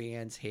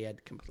Julianne's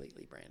head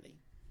completely. Brandy,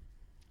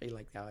 I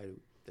like how I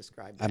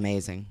described that.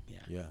 Amazing.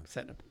 Yeah.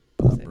 Setting up.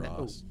 Bob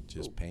Ross,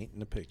 just painting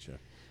the picture.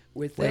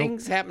 With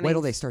things happening. Wait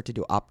till they start to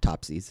do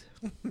autopsies.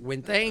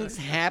 With things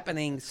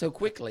happening so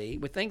quickly,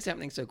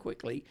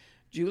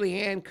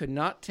 Julianne could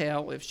not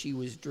tell if she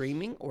was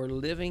dreaming or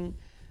living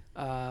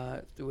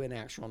through an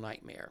actual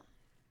nightmare.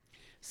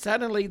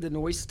 Suddenly, the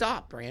noise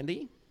stopped,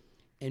 Brandy,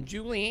 and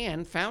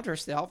Julianne found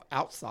herself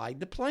outside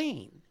the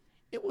plane.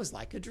 It was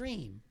like a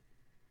dream.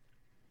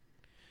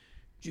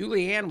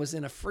 Julianne was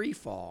in a free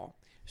fall,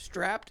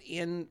 strapped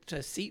into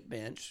a seat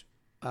bench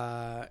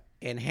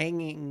and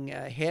hanging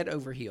head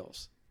over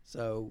heels.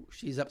 So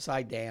she's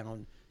upside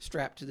down,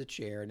 strapped to the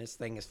chair, and this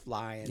thing is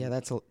flying. No,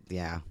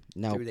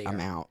 through the I'm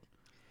air. out.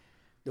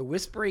 The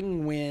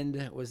whispering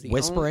wind was the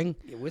Whispering?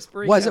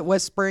 whispering. Was of- it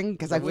whispering?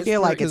 Because I The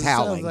feel like Because it's it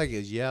sounds howling. like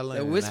it's yelling.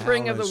 The and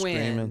whispering of the howling,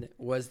 wind screaming.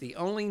 was the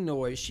only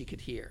noise she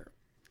could hear.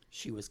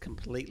 She was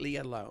completely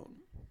alone.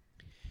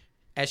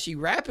 As she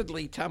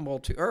rapidly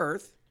tumbled to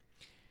earth,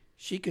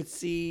 she could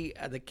see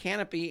the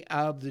canopy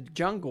of the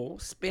jungle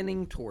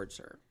spinning towards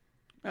her.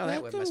 Well,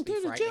 that Welcome must be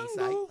to the frightening sight.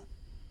 jungle.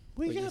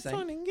 We What'd you got say?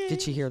 fun and games.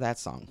 Did she hear that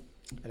song?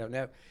 I don't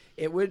know.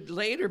 It would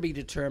later be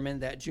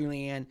determined that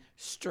Julianne,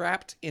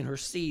 strapped in her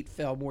seat,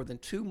 fell more than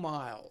 2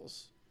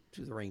 miles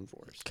to the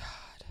rainforest.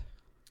 God.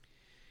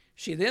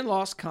 She then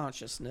lost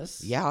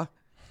consciousness. Yeah.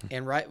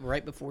 And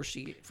right before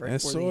she,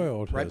 And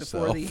soiled right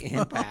before the herself.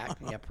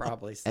 impact, yeah,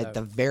 probably so. At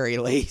the very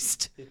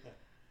least.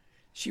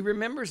 She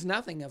remembers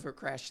nothing of her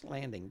crash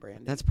landing,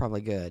 Brandon. That's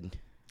probably good.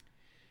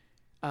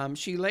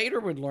 She later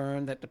would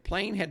learn that the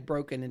plane had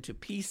broken into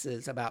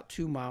pieces about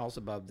 2 miles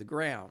above the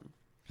ground.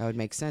 That would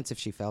make sense if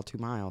she fell 2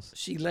 miles.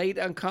 She laid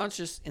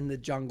unconscious in the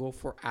jungle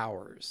for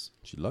hours.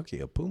 She's lucky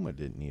a puma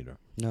didn't eat her.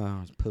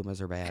 No,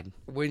 pumas are bad.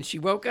 When she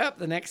woke up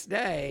the next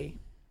day,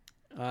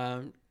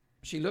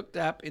 she looked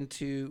up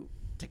into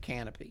the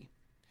canopy.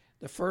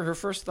 Her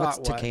first thought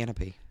What's to was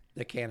canopy?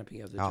 the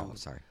canopy of the Oh, jungle.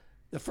 sorry.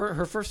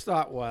 Her first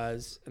thought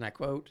was, and I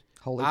quote,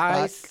 Holy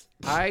I fuck.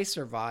 I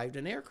survived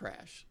an air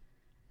crash.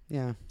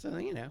 Yeah. So,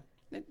 you know,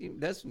 that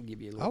does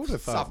give you a I little would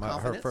have thought her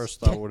self-confidence. first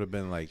thought would have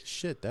been like,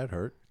 shit, that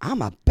hurt.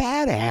 I'm a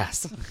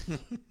badass.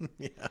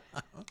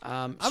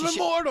 I'm She-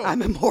 immortal.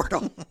 I'm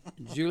immortal.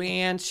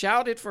 Julianne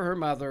shouted for her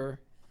mother,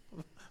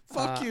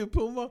 Fuck you,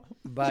 puma.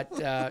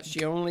 but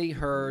she only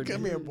heard.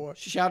 Come here, boy.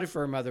 She shouted for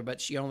her mother, but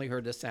she only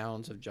heard the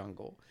sounds of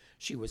jungle.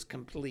 She was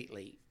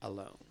completely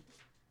alone.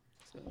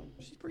 So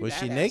she's pretty Was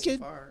she badass naked?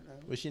 So far, no?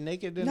 Was she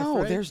naked and No,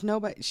 afraid? there's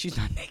nobody. She's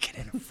not naked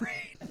and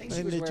afraid. I think she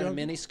In was the wearing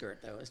jungle? a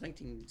miniskirt though. It's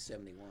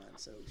 1971,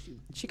 so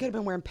She could have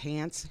been wearing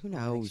pants. Who I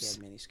think knows? she had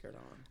a miniskirt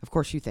on. Of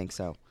course you think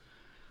so. What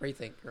do you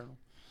think, girl?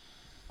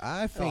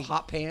 I Oh, think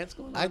hot pants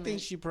going on. I there?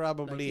 think she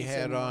probably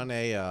had on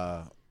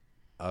a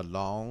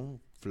long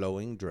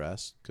flowing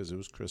dress because it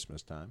was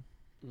Christmas time.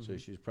 So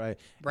she's probably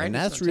Brandon's and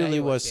that's gonna tell really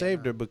you what what she had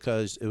saved her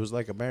because it was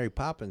like a Mary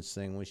Poppins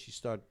thing when she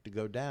started to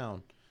go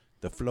down.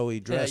 The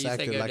flowy dress you say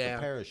acted go like down.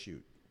 a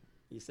parachute.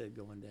 You said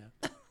going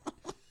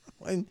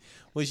down.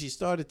 When she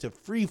started to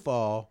free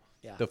fall,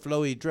 Yeah. the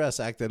flowy dress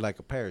acted like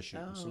a parachute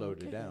and Oh,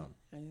 slowed her okay. down.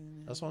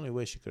 That's the only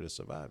way she could have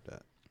survived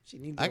that. She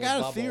needed I a got a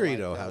little theory,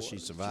 bubble though, like how the- she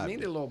survived She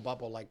needed it. a little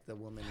bubble like the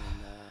woman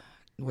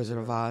in Wizard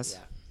of Oz.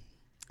 Yeah.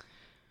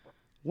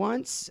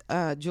 Once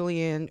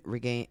Julianne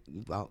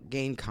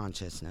gained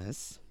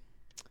consciousness,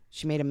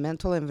 she made a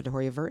mental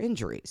inventory of her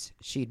injuries.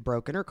 She'd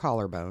broken her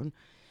collarbone,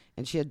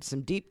 and she had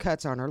some deep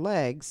cuts on her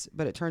legs,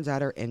 but it turns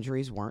out her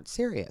injuries weren't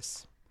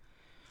serious.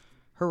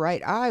 Her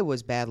right eye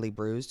was badly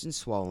bruised and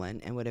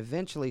swollen and would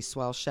eventually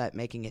swell shut,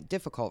 making it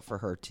difficult for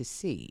her to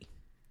see.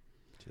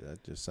 Gee,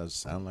 that just does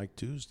sound like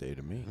Tuesday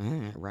to me.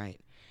 Right.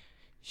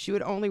 She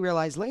would only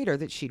realize later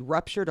that she'd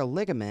ruptured a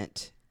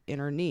ligament in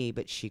her knee,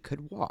 but she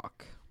could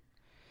walk.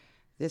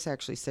 This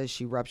actually says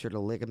she ruptured a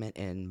ligament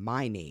in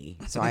my knee,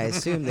 so I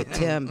assume that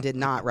Tim did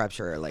not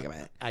rupture a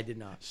ligament. I did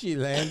not. She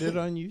landed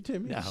on you,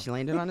 Timmy? She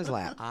landed on his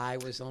lap. I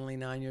was only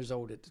 9 years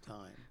old at the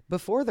time.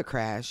 Before the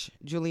crash,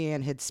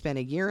 Julianne had spent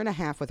a year and a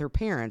half with her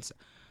parents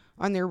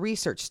on their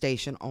research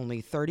station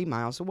only 30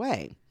 miles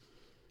away.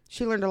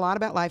 She learned a lot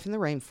about life in the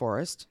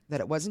rainforest,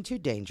 that it wasn't too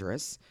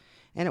dangerous,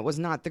 and it was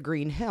not the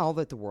green hell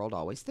that the world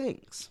always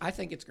thinks. I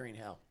think it's green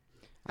hell.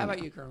 How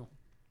about you, Colonel?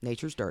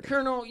 Nature's dirty.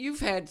 Colonel, you've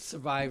had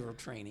survival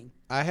training.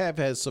 I have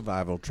had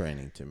survival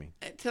training, Timmy.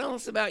 Tell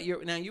us about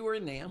your. Now you were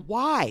in NAM.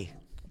 Why?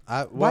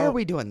 Why Why are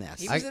we doing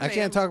this? He I was in can't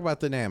NAM. talk about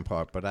the NAM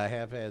part, but I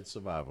have had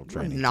survival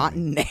training. Not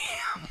Timmy.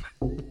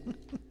 NAM.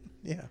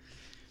 Yeah.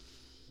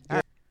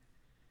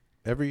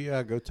 Every year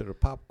I go to the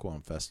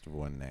popcorn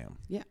festival in NAM.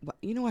 Yeah, well,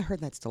 you know, I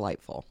heard that's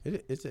delightful.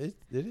 It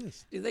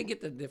is. Do they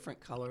get the different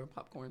color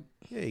popcorn?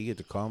 Yeah, you get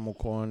the caramel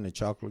corn, the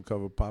chocolate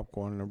covered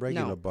popcorn, the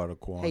regular No. butter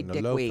corn, Hey, the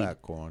Dick low Weed,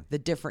 fat corn. the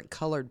different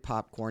colored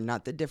popcorn,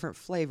 not the different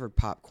flavored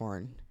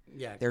popcorn.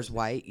 Yeah. There's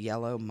white,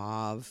 yellow,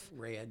 mauve,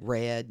 red.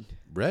 red.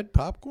 Red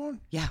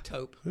popcorn? Yeah,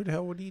 Taupe. Who the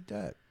hell would eat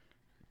that?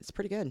 it's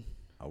pretty good.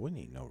 I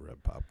wouldn't eat no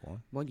red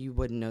popcorn. Well, you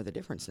wouldn't know the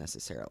difference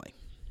necessarily.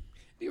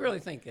 Do you really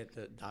think that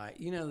the diet,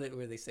 you know, that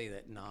where they say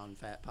that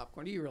non-fat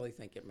popcorn, do you really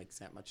think it makes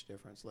that much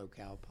difference,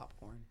 low-cal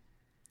popcorn?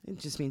 It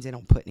just means they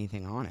don't put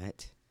anything on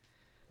it.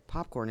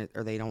 Popcorn,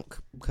 or they don't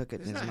cook it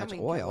There's in as not- much I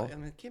mean, oil. I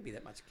mean, it can't be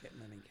that much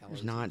calories.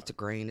 There's not. It's a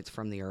grain. It's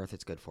from the earth.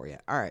 It's good for you.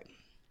 All right.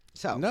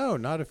 So No,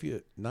 not if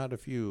you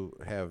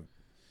have.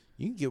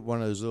 You can get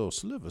one of those little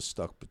slivers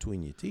stuck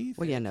between your teeth.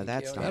 well, yeah, no,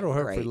 that's not That'll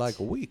hurt great. for like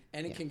a week.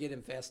 And it can get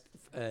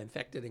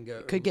infected and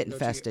go. Could get go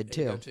infested,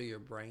 to your, too. and go to your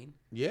brain.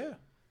 Yeah.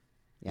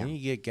 Yeah. Then you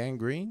get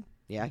gangrene.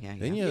 Yeah.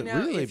 Then you You know,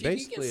 really if you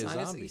basically get a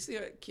sinus, zombie. you see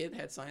a kid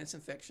had sinus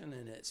infection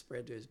and it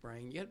spread to his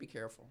brain. You got to be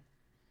careful.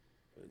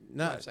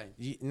 Now, I'm saying.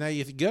 now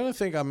you're gonna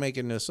think I'm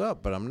making this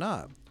up, but I'm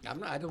not. I'm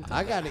not. I don't. Think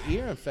I got an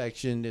ear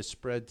infection that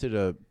spread to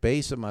the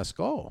base of my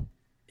skull.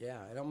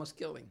 Yeah, it almost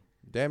killed him.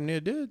 Damn near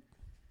did.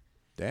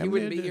 Damn He near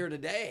wouldn't be did. here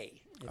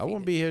today. if I he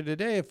wouldn't did. be here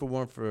today if it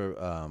weren't for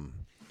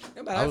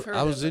No, but I've heard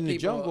I was of in the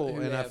people jungle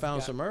who and I have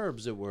found got- some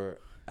herbs that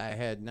I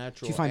had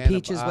natural you find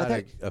peaches with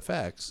it? antibiotic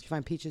effects. Did you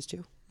find peaches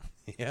too?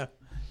 Yeah.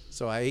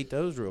 So I ate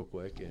those real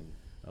quick and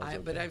I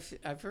was But okay.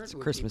 I've heard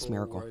where Christmas people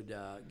miracle. would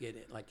get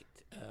it like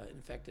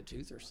infected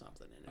tooth or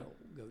something, and it'll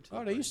go to. Oh, the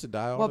they brain. used to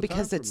die all Well, the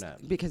because time it's from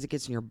that. because it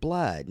gets in your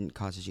blood and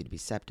causes you to be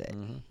septic.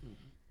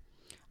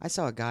 I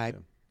saw a guy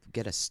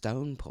get a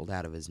stone pulled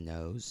out of his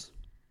nose.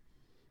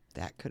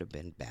 That could have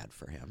been bad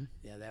for him.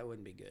 Yeah, that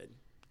wouldn't be good.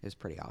 It was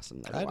pretty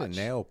awesome. Though, I to had a watch.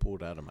 nail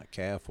pulled out of my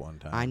calf one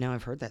time. I know.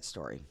 I've heard that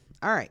story.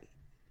 All right.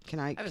 Can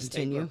I I have a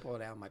continue? stapler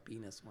pulled out my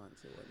penis once.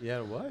 It wouldn't-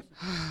 Yeah, what?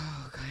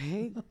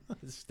 Okay.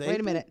 Staple? Wait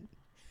a minute.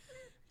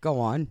 Go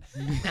on.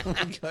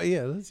 Oh,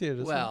 yeah, let's hear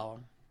this.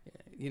 Well,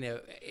 you know,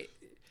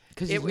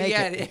 Because he's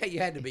naked. you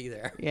had to be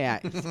there. Yeah,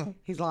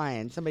 he's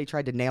lying. Somebody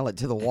tried to nail it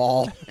to the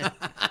wall.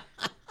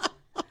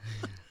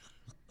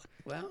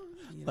 Well,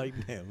 you know,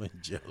 like nailing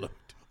Jello to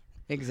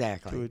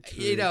Exactly. a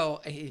tree. you know,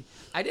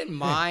 I didn't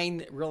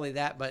mind really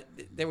that, but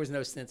there was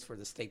no sense for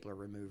the stapler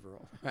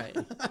removal, right?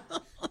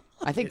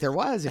 I think there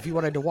was if you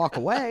wanted to walk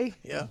away.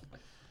 Yeah.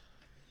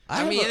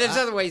 I mean, there's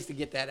other ways to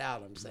get that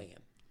out. I'm saying.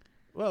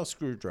 Well,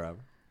 screwdriver.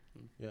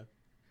 Yeah.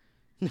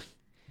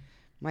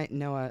 My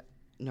Noah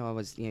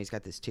was, he's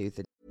got this tooth.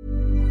 And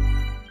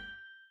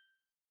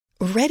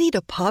Ready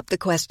to pop the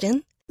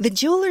question? The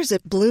jewelers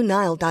at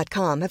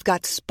BlueNile.com have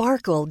got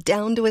sparkle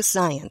down to a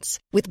science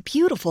with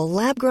beautiful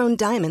lab-grown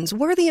diamonds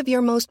worthy of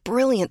your most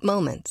brilliant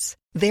moments.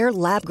 Their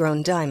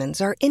lab-grown diamonds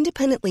are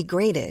independently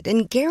graded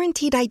and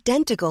guaranteed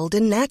identical to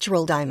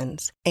natural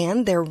diamonds,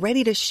 and they're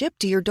ready to ship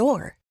to your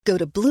door. Go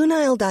to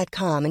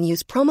BlueNile.com and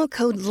use promo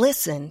code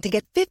LISTEN to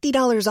get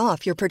 $50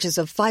 off your purchase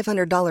of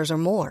 $500 or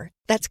more.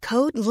 That's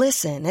code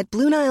LISTEN at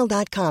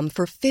BlueNile.com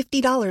for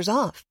 $50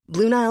 off.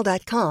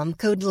 BlueNile.com,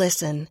 code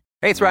LISTEN.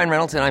 Hey, it's Ryan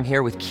Reynolds, and I'm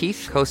here with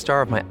Keith,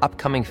 co-star of my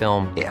upcoming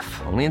film,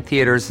 If, only in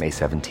theaters May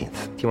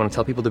 17th. Do you want to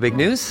tell people the big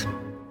news?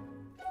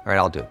 All right,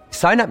 I'll do it.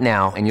 Sign up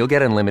now and you'll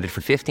get unlimited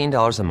for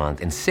 $15 a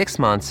month and 6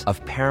 months of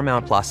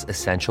Paramount Plus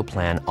Essential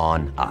Plan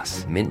on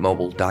us.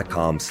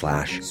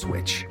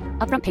 MintMobile.com/switch.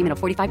 Upfront payment of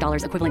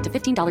 $45 equivalent to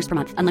 $15 per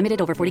month.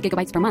 Unlimited over 40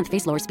 gigabytes per month.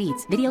 Face lower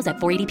speeds. Videos at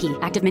 480p.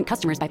 Active Mint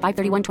customers by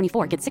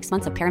 531.24 get 6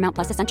 months of Paramount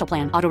Plus Essential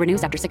Plan. Auto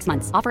renews after 6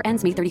 months. Offer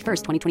ends May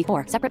 31st,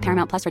 2024. Separate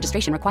Paramount Plus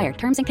registration required.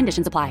 Terms and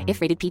conditions apply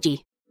if rated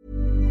PG.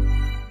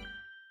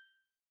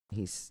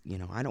 he's,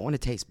 I don't want to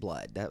taste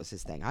blood. That was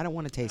his thing. I don't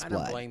want to taste I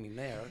blood. don't blame him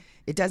there.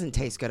 It doesn't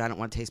taste good. I don't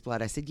want to taste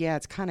blood. I said, yeah,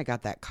 it's kind of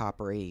got that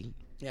coppery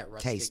Yeah, rustic.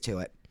 taste to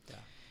it. Yeah.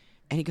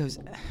 And he goes,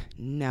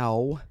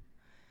 no.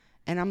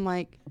 And I'm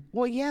like,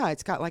 well, yeah,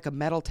 it's got like a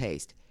metal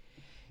taste.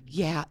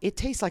 Yeah, it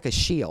tastes like a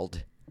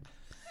shield.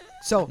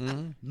 So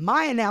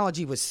my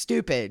analogy was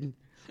stupid,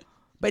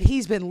 but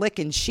he's been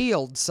licking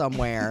shield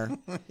somewhere.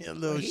 A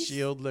little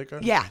shield liquor.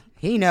 Yeah,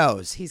 he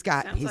knows. He's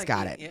got Sounds like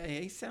got he- it. Yeah,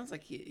 he sounds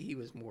like he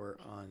was more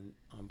on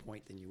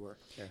point than you were.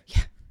 There.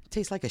 Yeah, it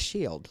tastes like a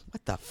shield.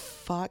 What the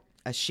fuck?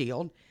 A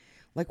shield?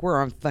 Like we're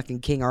on fucking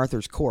King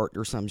Arthur's court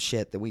or some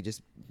shit that we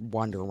just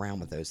wander around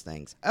with those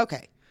things.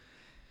 Okay.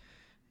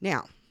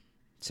 Now,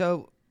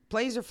 so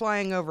planes are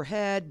flying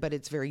overhead, but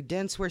it's very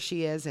dense where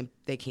she is and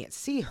they can't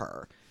see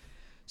her.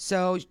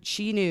 So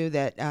she knew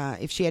that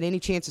if she had any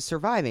chance of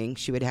surviving,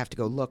 she would have to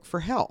go look for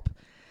help.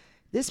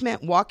 This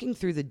meant walking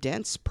through the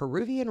dense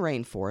Peruvian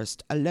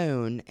rainforest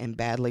alone and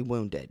badly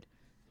wounded.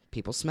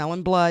 People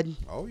smelling blood.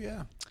 Oh,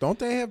 yeah. Don't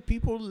they have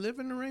people live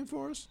in the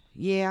rainforest?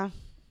 Yeah,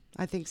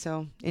 I think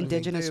so.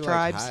 Indigenous I think they,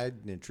 tribes. Like, hide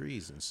in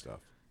trees and stuff.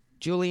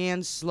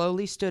 Julianne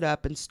slowly stood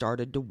up and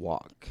started to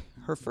walk.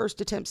 Her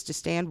first attempts to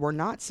stand were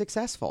not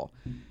successful.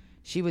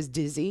 She was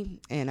dizzy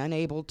and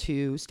unable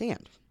to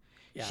stand.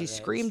 Yeah, She that's-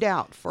 screamed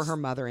out for her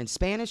mother in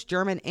Spanish,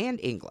 German, and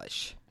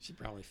English. She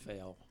probably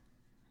failed.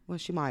 Well,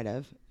 she might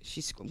have.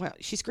 She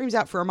screams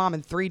out for her mom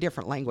in 3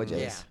 different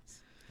languages.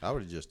 Yeah. I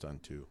would have just done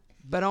 2.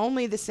 But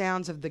only the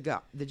sounds of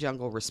the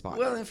jungle responded.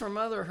 Well, if her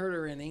mother heard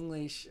her in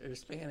English or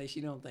Spanish,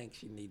 you don't think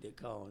she'd need to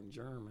call in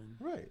German.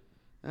 Right.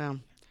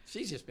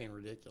 She's just being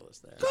ridiculous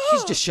there.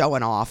 She's just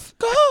showing off.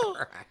 Go!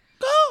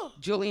 Go!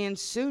 Julianne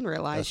soon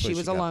realized That's what she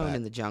was she got alone back.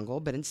 in the jungle,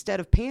 but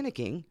instead of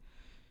panicking,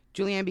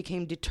 Julianne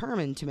became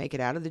determined to make it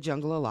out of the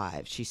jungle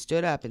alive. She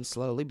stood up and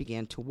slowly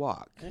began to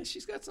walk. And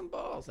she's got some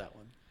balls, that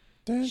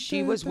one.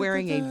 She was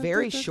wearing a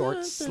very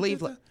short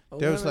sleeveless... Oh,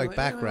 There was wait, like wait,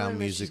 background wait, wait,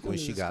 music she's when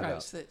gonna she got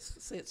describe- up.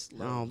 Say it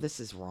slow. Oh, this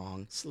is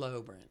wrong.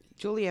 Slow, Brandy.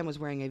 Julianne was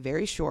wearing a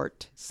very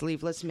short,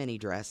 sleeveless mini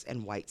dress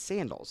and white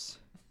sandals.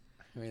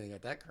 Where you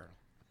got that, Colonel?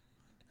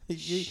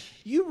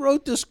 You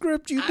wrote the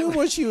script. You knew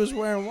what she was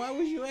wearing. Why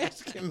was you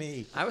asking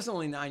me? I was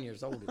only 9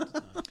 years old at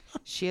the time.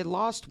 She had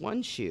lost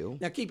one shoe.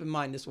 Now, keep in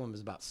mind, this woman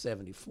is about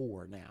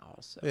 74 now,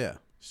 so Yeah.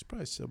 She's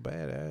probably still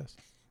badass.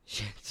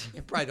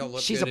 it probably don't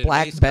look She's good a in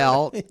black miniskirt.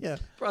 belt. Yeah.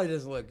 Probably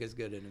doesn't look as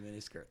good in a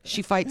miniskirt.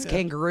 She fights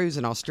kangaroos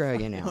in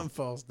Australia now. One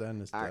falls down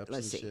the steps All right,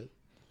 let's and see. shit.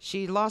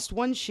 She lost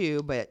one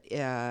shoe, but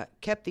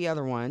kept the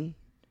other one.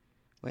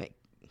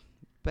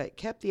 But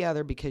kept the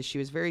other because she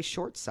was very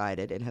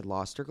short-sighted and had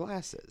lost her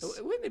glasses.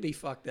 Wouldn't it be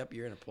fucked up?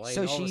 You're in a plane.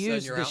 So and all she of a sudden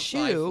used you're the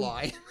outside shoe-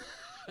 flying.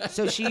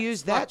 So she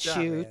used that fucked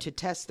up, shoe man. to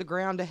test the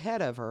ground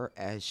ahead of her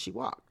as she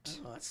walked.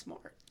 Oh, that's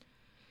smart.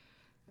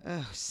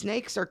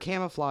 Snakes are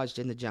camouflaged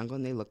in the jungle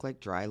and they look like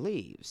dry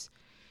leaves.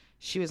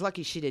 She was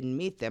lucky she didn't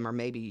meet them, or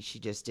maybe she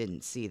just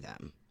didn't see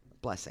them.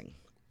 Blessing.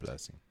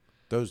 Blessing.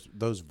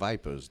 Those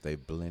vipers, they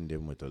blend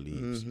in with the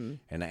leaves. And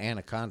the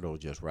anaconda will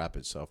just wrap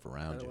itself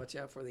around Gotta you. watch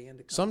out for the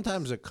anaconda.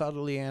 Sometimes they're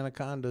cuddly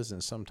anacondas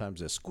and sometimes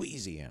they're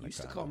squeezy anacondas.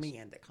 Used to call me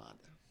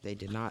anaconda. They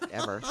did not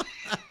ever.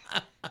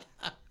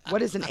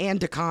 What is an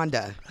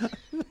anaconda?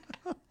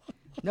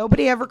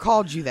 Nobody ever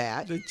called you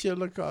that. The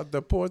Chillicothe,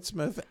 the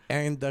Portsmouth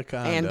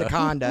anaconda.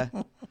 Anaconda.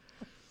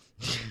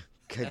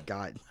 Good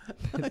God.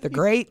 The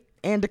great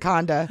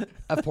anaconda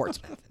of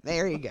Portsmouth.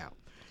 There you go.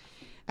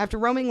 After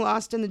roaming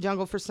lost in the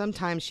jungle for some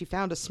time, she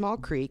found a small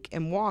creek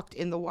and walked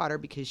in the water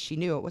because she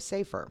knew it was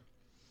safer.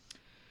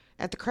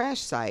 At the crash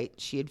site,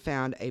 she had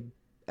found a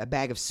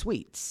bag of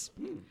sweets.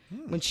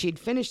 When she had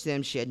finished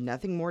them, she had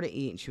nothing more to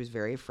eat, and she was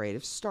very afraid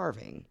of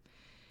starving.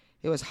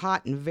 It was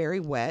hot and very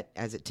wet,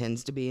 as it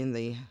tends to be in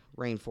the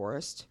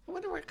rainforest, I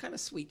wonder what kind of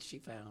sweets she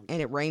found.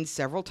 and it rained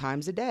several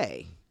times a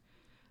day.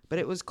 But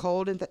it was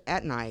cold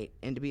at night,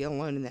 and to be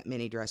alone in that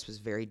mini dress was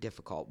very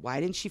difficult. Why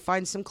didn't she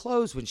find some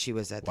clothes when she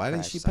was at the Why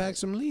didn't crash she site? pack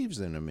some leaves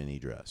in a mini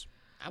dress?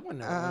 I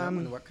wonder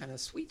what kind of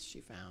sweets she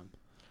found.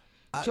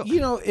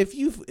 If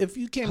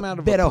you came out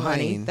of Bit a of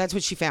honey. plane, That's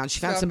what she found. She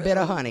found Found some bit bit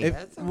of of honey. honey.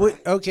 That's all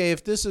right. okay,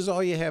 if this is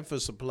all you have for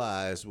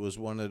supplies was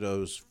one of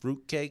those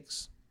fruit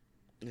cakes,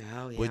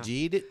 Oh, yeah. would you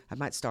eat it? I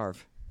might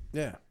starve.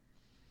 Yeah.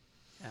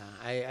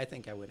 I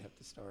think I would have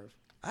to starve.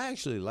 I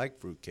actually like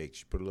fruit cakes.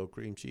 You put a little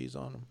cream cheese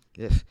on them.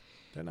 If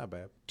They're not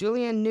bad.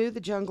 Julianne knew the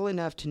jungle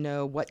enough to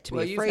know what to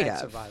Well, be you've afraid had of.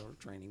 survival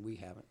training. We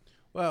haven't.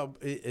 Well,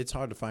 it's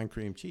hard to find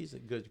cream cheese,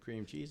 good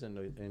cream cheese in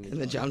In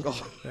the jungle.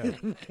 Yeah.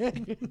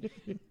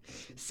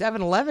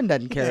 7-Eleven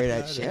doesn't carry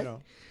that They shit.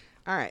 don't.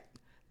 All right.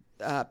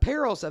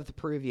 Perils of the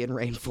Peruvian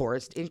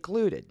rainforest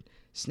included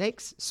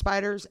snakes,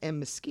 spiders, and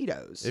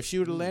mosquitoes. If she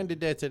would have landed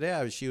there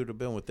today, she would have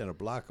been within a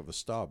block of a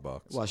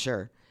Starbucks. Well,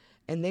 sure.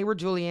 And they were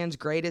Julianne's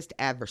greatest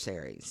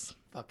adversaries.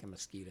 Fucking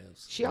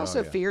mosquitoes. She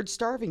also yeah. feared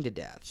starving to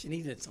death. She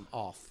needed some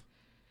off.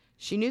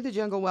 She knew the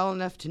jungle well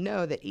enough to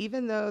know that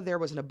even though there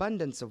was an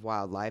abundance of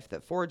wildlife,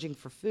 that foraging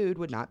for food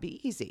would not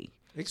be easy.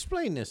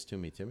 Explain this to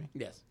me, Timmy.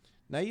 Yes,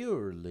 Now, you're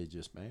a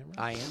religious man, right?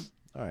 I am.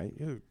 All right,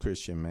 you're a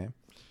Christian man.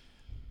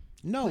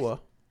 Noah,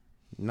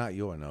 not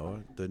your Noah,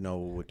 the Noah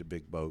with the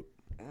big boat.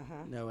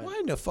 No, Why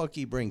in the fuck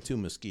he bring 2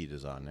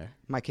 mosquitoes on there?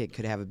 My kid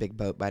could have a big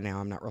boat by now.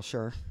 I'm not real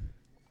sure.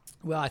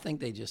 well, I think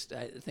they just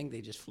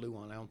flew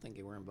on. I don't think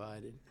they were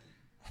invited.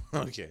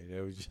 Okay,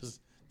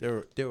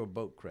 they were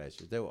boat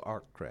crashes. They were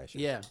ark crashes.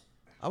 Yeah,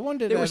 I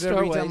wonder They were that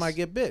every time stowaways. I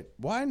get bit.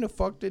 Why in the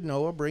fuck did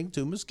Noah bring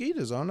 2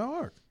 mosquitoes on the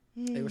ark?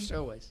 they were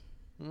stowaways.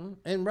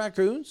 And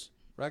raccoons?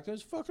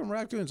 Fucking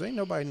raccoons. Ain't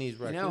nobody needs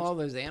You raccoons. know, all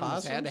those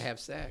animals had to Possums? have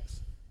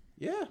sex.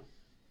 Yeah.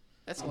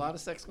 That's a lot of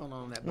sex going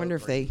on in that. Wonder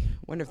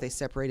boat if they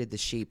separated the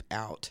sheep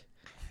out.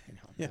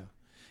 Yeah.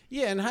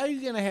 Yeah, and how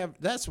you gonna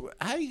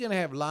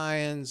have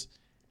lions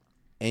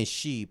and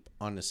sheep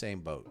on the same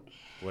boat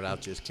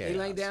without just chaos? They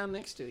lay down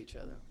next to each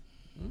other.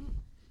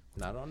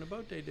 Not on the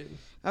boat, they didn't.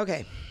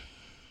 Okay.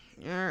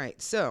 All right.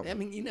 So, I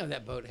mean, you know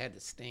that boat had to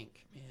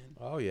stink, man.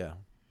 Oh yeah.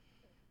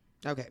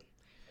 okay.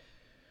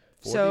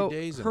 40 So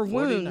days and her 40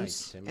 wounds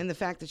nights, Timmy. and the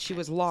fact that she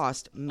was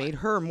lost made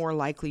her more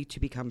likely to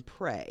become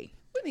prey.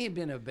 Wouldn't he have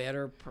been a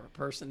better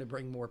person to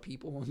bring more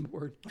people on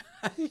board?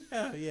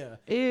 Yeah.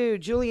 Ew,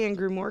 Julianne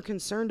grew more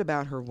concerned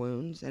about her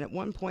wounds and at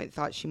one point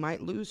thought she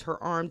might lose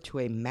her arm to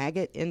a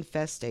maggot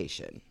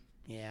infestation.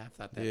 Yeah, I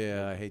thought that.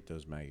 Yeah, I hate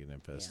those maggot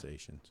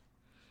infestations.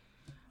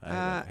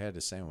 I had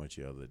a sandwich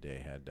the other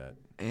day, had that.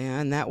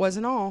 And that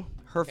wasn't all.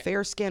 Her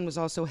fair skin was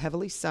also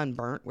heavily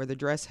sunburnt where the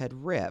dress had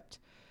ripped,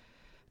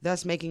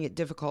 thus making it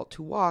difficult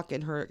to walk,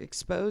 and her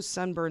exposed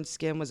sunburned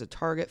skin was a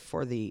target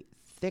for the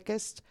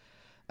thickest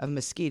of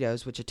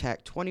mosquitoes, which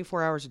attacked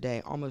 24 hours a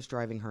day, almost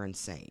driving her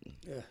insane.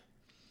 Ugh.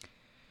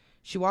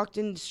 She walked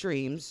in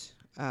streams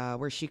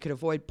where she could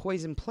avoid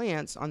poison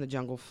plants on the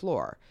jungle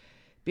floor.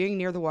 Being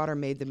near the water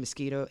made the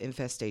mosquito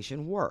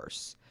infestation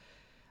worse.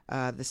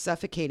 The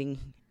suffocating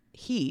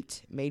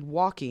heat made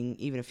walking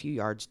even a few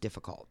yards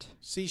difficult.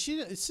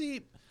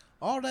 See,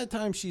 all that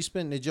time she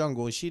spent in the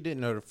jungle, she didn't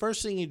know. The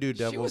first thing you do,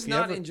 Devil, She was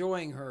not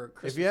enjoying her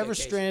Christmas if you're ever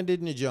vacation. stranded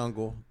in the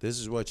jungle, this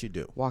is what you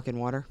do. Walk in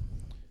water?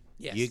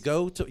 Yes.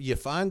 You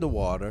find the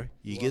water,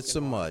 you get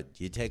some mud,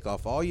 you take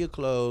off all your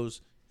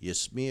clothes, you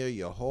smear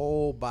your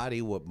whole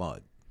body with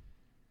mud.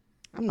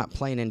 I'm not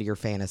playing into your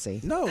fantasy.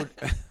 No,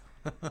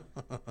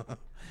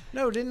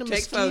 no. Then the Take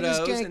mosquitoes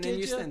photos can't and then get you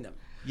you. send them.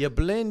 You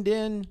blend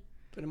in.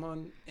 Put them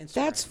on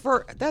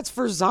Instagram. That's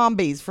for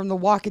zombies from The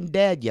Walking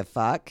Dead, you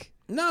fuck.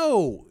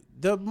 No,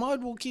 the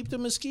mud will keep the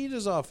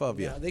mosquitoes off of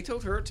you. Yeah, they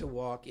told her to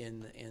walk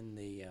in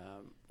the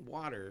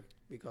water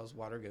because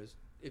water goes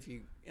if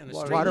you in a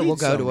stream. Water will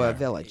leads go to a somewhere.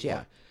 village,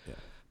 yeah.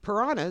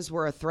 Piranhas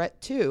were a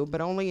threat too, but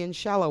only in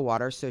shallow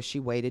water, so she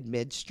waded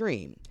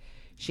midstream.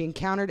 She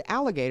encountered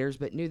alligators,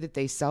 but knew that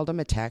they seldom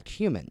attacked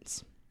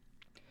humans.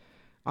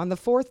 On the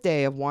fourth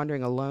day of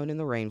wandering alone in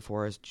the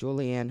rainforest,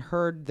 Julianne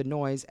heard the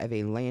noise of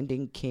a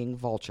landing king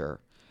vulture,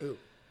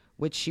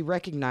 which she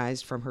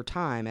recognized from her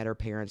time at her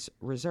parents'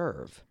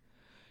 reserve.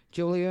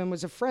 Julianne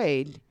was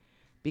afraid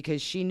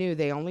because she knew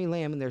they only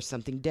land when there's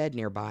something dead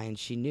nearby, and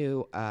she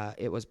knew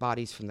it was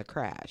bodies from the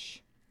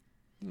crash.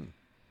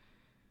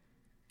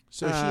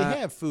 So she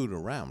had food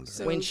around her.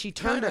 So When she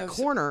turned kind a of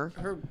corner...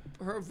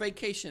 her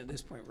vacation at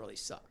this point really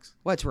sucks.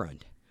 What's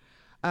ruined?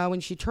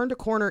 When she turned a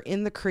corner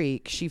in the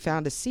creek, she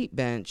found a seat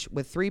bench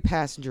with 3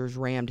 passengers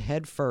rammed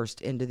headfirst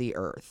into the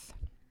earth.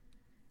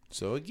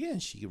 So again,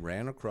 she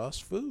ran across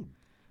food.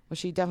 Well,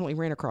 she definitely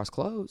ran across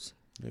clothes.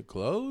 The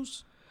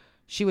clothes?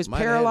 She was Might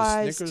have had a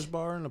paralyzed. Snickers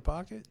bar in the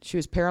pocket. She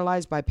was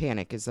paralyzed by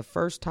panic. It's the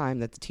first time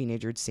that the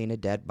teenager had seen a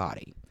dead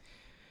body.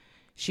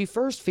 She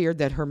first feared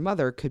that her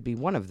mother could be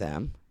one of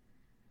them.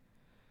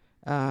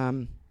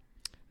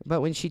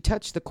 But when she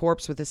touched the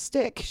corpse with a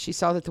stick, she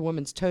saw that the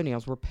woman's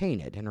toenails were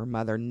painted, and her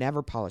mother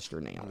never polished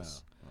her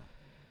nails.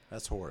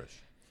 That's whorish.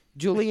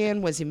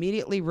 Julianne was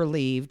immediately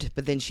relieved,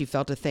 but then she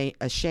felt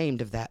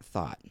ashamed of that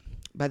thought.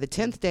 By the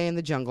 10th day in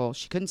the jungle,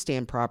 she couldn't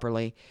stand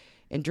properly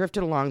and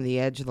drifted along the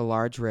edge of the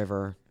large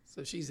river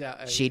So she's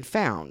out. she'd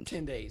found.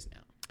 10 days now.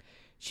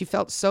 She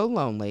felt so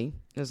lonely.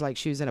 It was like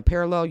she was in a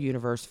parallel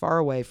universe far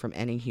away from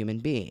any human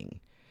being.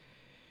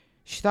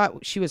 She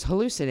thought she was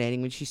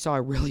hallucinating when she saw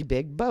a really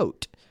big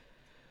boat.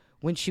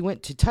 When she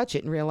went to touch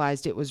it and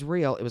realized it was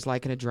real, it was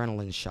like an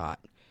adrenaline shot.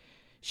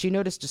 She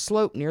noticed a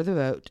slope near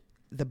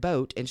the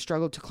boat and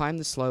struggled to climb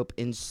the slope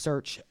in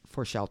search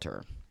for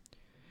shelter.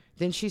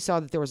 Then she saw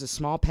that there was a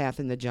small path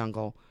in the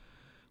jungle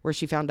where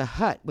she found a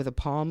hut with a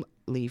palm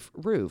leaf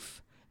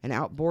roof, an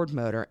outboard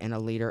motor, and a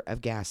liter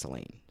of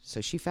gasoline.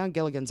 So she found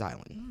Gilligan's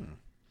Island.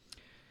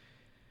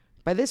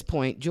 By this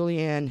point,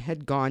 Julianne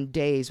had gone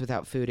days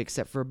without food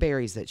except for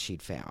berries that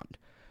she'd found.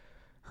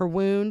 Her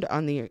wound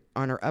on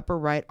her upper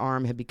right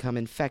arm had become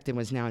infected and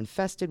was now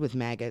infested with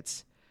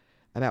maggots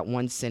about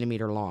 1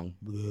 centimeter long.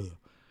 Ugh.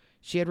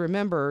 She had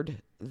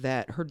remembered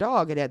that her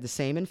dog had had the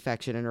same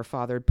infection and her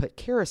father had put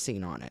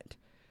kerosene on it.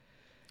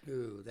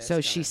 Ooh, that's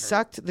So she gotta hurt.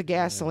 sucked the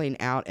gasoline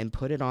out and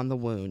put it on the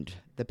wound.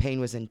 The pain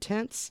was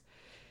intense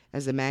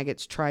as the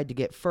maggots tried to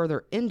get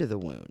further into the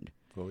wound.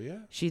 Oh, yeah?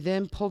 She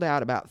then pulled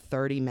out about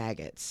 30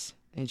 maggots,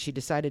 and she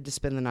decided to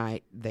spend the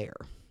night there.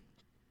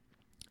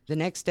 The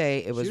next day,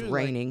 it was was like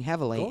raining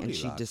heavily, and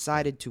she Goldilocks.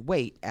 decided to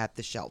wait at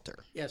the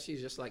shelter. Yeah, she's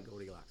just like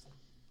Goldilocks.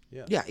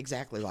 Yeah,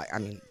 exactly.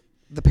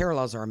 The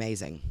parallels are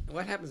amazing.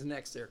 What happens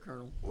next there,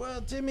 Colonel?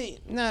 Well, Timmy,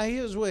 now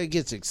here's where it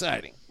gets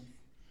exciting.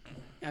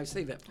 I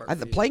saved that part. The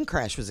for you. plane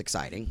crash was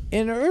exciting.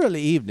 In the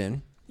early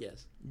evening,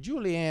 Yes.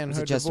 Julianne Was it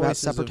heard the just about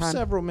voices supper of time?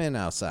 several men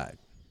outside.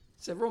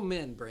 Several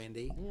men,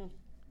 Brandy.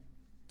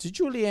 To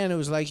Julianne, it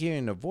was like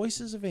hearing the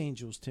voices of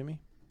angels,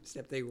 Timmy.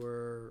 Except they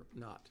were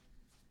not.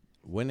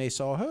 When they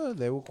saw her,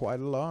 they were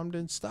quite alarmed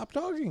and stopped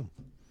talking.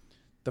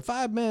 The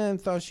 5 men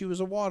thought she was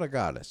a water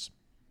goddess,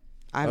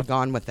 I'm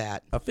gone with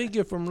that. a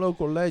figure from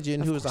local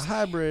legend who was a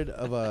hybrid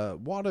of a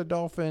water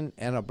dolphin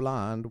and a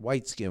blonde,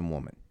 white-skinned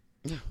woman.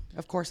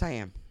 Of course I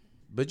am.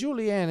 But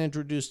Julianne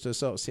introduced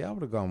herself. See, I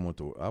would have gone with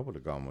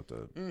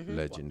the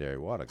legendary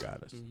water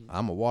goddess.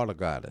 I'm a water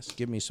goddess.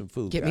 Give me some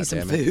food. Get me some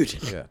goddammit.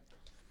 food. Yeah.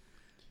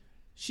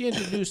 She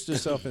introduced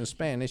herself in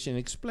Spanish and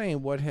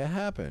explained what had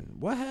happened.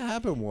 What had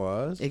happened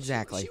was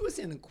Exactly. She was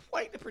in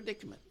quite a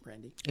predicament,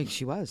 Brandy.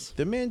 She was.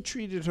 the men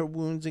treated her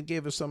wounds and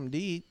gave her something to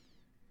eat,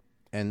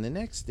 and the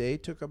next day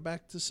took her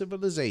back to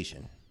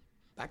civilization.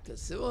 Back to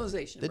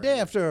civilization. The Brandy. day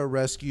after her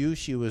rescue,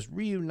 she was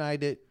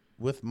reunited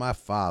with my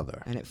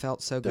father. And it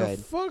felt so The good.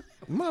 fuck?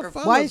 My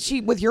father? Why is she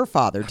with your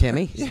father,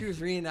 Timmy? She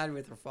was reunited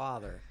with her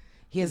father.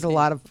 He has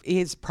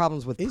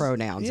problems with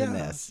pronouns in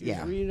this. she's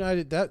Yeah.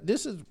 reunited.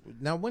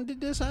 Now. When did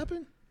this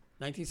happen?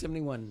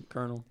 1971,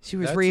 Colonel. She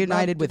was That's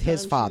reunited about with the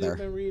his time She'd father. have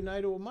been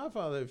reunited with my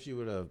father if she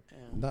would have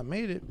not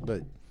made it.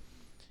 But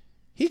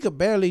he could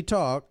barely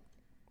talk,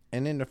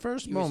 and in the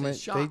first He was in moment,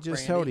 shock, they just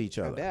Brandy. held each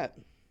I other. bet.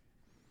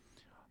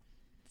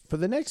 For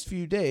the next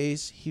few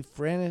days, he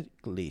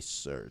frantically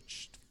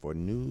searched for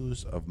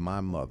news of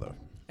my mother.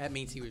 That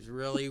means he was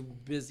really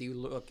busy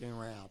looking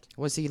around.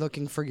 Was he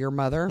looking for your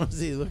mother? Was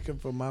he looking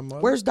for my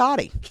mother? Where's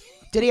Dottie?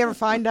 Did he ever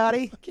find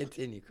Dottie?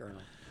 Continue,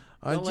 Colonel.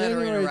 On Don't let her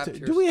January interrupt do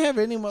yours. we have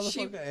any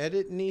motherfucker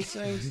editing these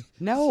things?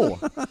 No.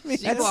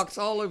 She walks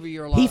all over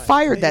your life. He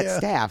fired that Yeah.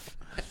 staff.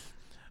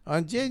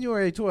 On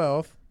January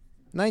 12th,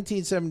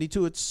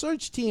 1972, its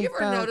search team You ever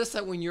found notice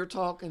that when you're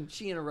talking,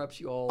 she interrupts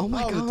you all? Oh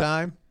my all God. the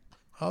time.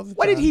 All the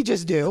What time. did he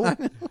just do?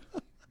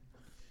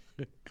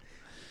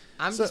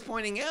 I'm just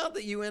pointing out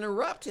that you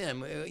interrupt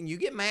him. You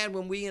get mad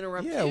when we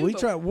interrupt Yeah, you. we but-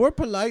 try. We're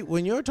polite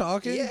when you're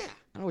talking. Yeah.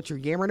 I don't know what you're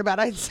yammering about.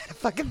 I didn't say a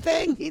fucking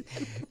thing.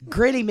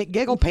 Gritty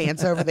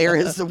McGigglepants over there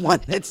is the one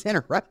that's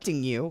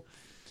interrupting you.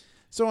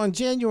 So on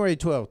January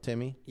 12th,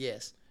 Timmy,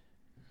 Yes.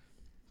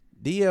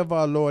 the year of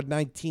our Lord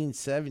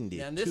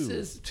 1972, And this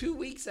is 2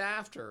 weeks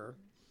after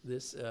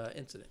this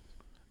incident.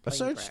 a Plane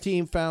search crash.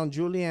 team found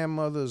Julianne's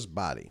mother's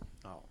body.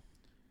 Oh.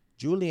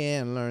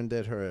 Julianne learned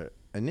that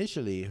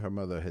initially her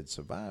mother had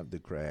survived the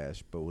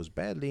crash, but was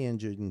badly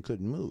injured and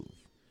couldn't move.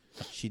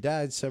 She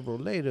died several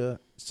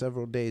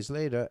days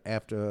later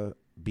after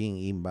being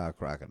eaten by a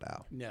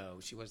crocodile. No,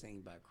 she wasn't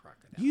eaten by a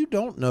crocodile. You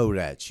don't know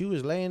that. She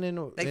was laying in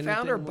a... They in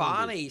found a her thing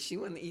body. She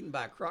wasn't eaten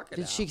by a crocodile.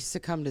 Did she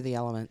succumb to the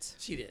elements?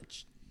 She did.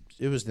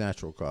 It was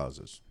natural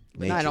causes.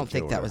 No, I don't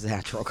think that was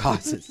natural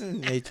causes.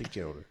 Nature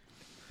killed her.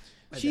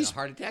 She's a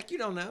heart attack. You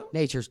don't know.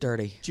 Nature's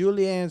dirty.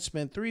 Julianne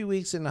spent 3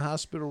 weeks in the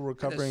hospital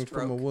recovering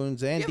from her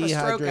wounds and you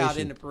have a stroke out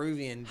in dehydration. the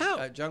Peruvian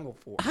jungle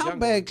forest. How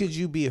bad could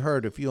you be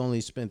hurt if you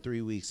only spent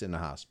 3 weeks in the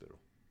hospital?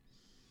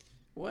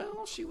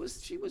 Well, she was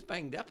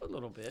banged up a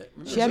little bit.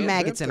 Remember, She had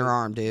maggots in her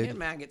arm, She dude. had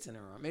maggots in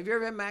her arm. Have you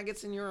ever had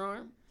maggots in your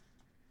arm?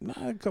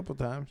 A couple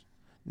times.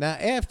 Now,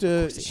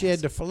 after she had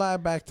to fly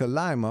back to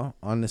Lima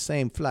on the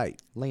same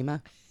flight.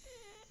 Lima.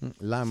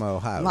 Lima,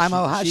 Ohio.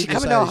 Lima, Ohio. She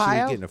coming to decided She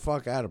Ohio? was getting the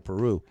fuck out of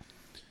Peru.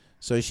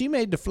 So she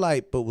made the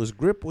flight, but was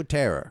gripped with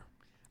terror.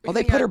 Oh,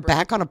 they put her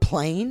back on a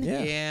plane?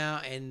 Yeah.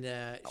 And she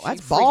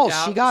that's freaked balls.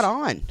 out. She got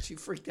on. She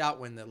freaked out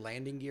when the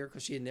landing gear,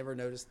 because she had never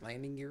noticed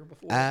landing gear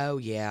before. Oh,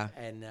 yeah.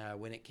 And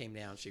when it came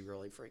down, she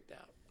really freaked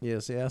out. Yeah,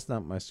 see, that's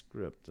not my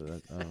script.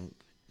 I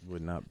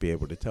would not be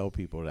able to tell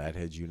people that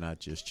had you not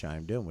just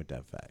chimed in with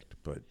that fact.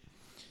 But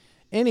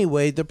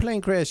anyway, the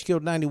plane crash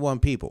killed 91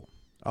 people.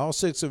 All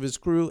 6 of its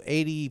crew,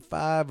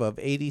 85 of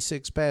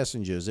 86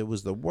 passengers. It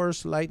was the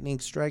worst lightning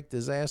strike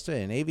disaster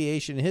in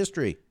aviation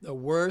history. The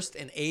worst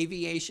in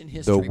aviation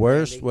history. The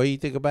worst? Brandy. What do you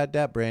think about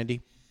that,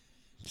 Brandy?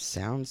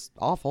 Sounds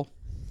awful.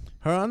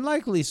 Her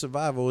unlikely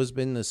survival has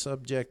been the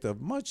subject of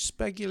much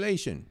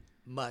speculation.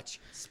 Much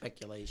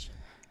speculation.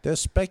 They're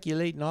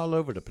speculating all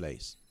over the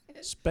place.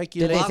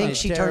 Speculating. Did they think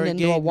she turned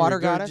into a interrogating, water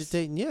goddess?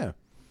 regurgitating. Yeah.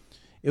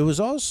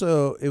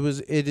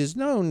 It is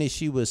known that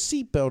she was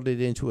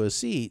seatbelted into a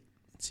seat.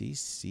 See,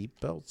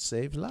 seatbelts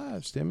save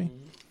lives, Timmy.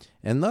 Mm-hmm.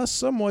 And thus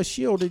somewhat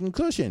shielded and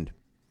cushioned.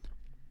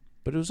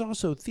 But it was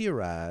also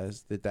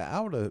theorized that the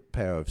outer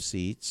pair of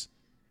seats,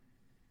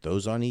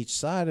 those on each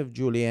side of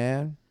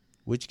Julianne,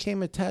 which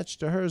came attached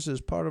to hers as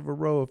part of a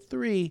row of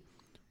 3,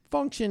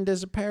 functioned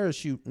as a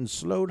parachute and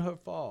slowed her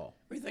fall.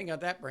 What do you think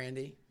about that,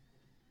 Brandy?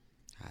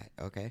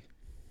 Okay.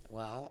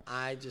 Well,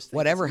 I just think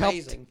Whatever it's helped.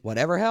 amazing.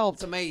 Whatever helped.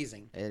 It's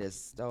amazing. It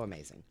is so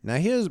amazing. Now,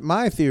 here's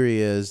my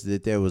theory is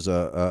that there was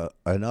an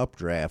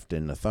updraft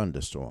in the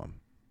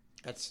thunderstorm.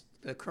 That's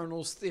the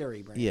Colonel's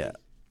theory, Brandy. Yeah.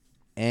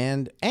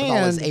 And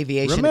all his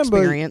aviation remember,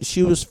 experience.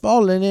 she was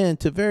falling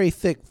into very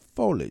thick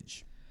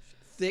foliage.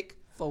 Thick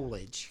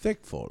foliage.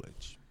 Thick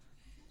foliage.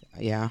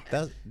 Yeah.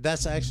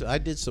 That's actually, I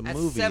did some That's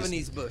movies.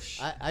 70s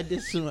bush. I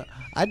did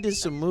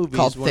some movies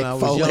Called when Thick I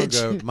was Foliage.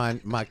 younger.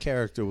 My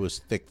character was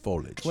thick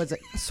foliage. Was it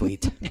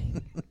sweet?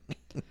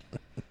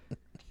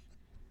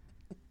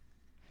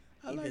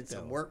 He did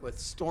some work with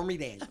Stormy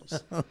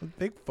Daniels.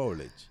 Thick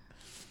foliage.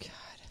 God.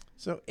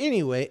 So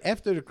anyway,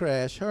 after the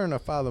crash, her and her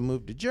father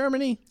moved to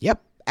Germany,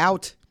 Yep.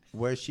 Out.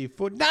 where she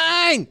Well,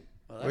 that's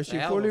where she a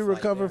hell of a fully flight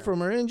recovered there. from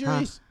her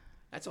injuries.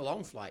 That's a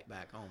long flight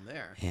back home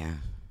there. Yeah.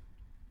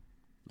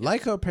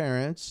 Like her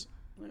parents,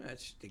 Well,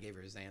 they gave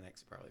her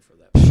Xanax probably for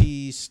that.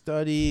 she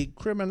studied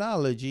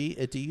criminology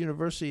at the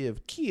University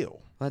of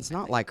Kiel. Well, it's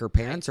not like her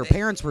parents. Her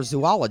parents were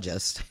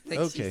zoologists. I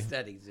think Okay. she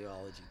studied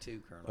zoology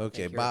too, Colonel. I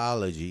Okay, think you're-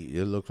 biology.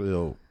 You look a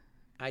little.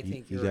 I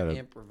think you you're gotta-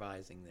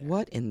 improvising there.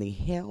 What in the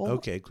hell?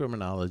 Okay,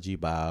 criminology,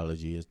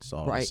 biology, it's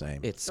all Right. the same.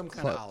 It's Some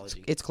kind of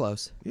ology. It's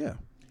close. Yeah.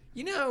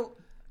 You know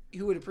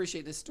who would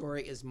appreciate this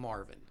story is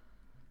Marvin.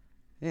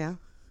 Yeah.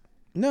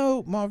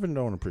 No, Marvin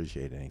don't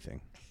appreciate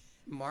anything.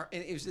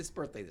 And it was his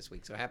birthday this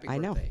week, so happy I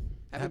know. birthday.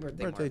 Happy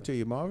birthday, Marvin. to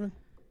you, Marvin.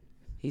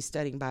 He's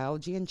studying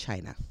biology in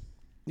China.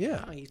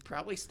 Yeah. Oh, he's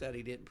probably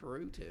studied it in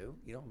Peru too.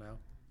 You don't know.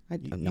 I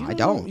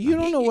don't. You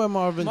don't know where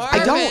Marvin's.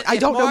 Marvin, I if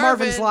don't know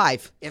Marvin's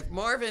life. If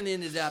Marvin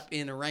ended up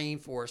in a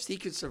rainforest, he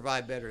could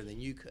survive better than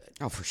you could.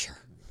 Oh, for sure.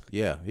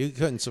 Yeah, he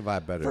couldn't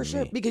survive better For than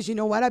sure. me. Because you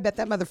know what? I bet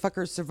that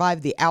motherfucker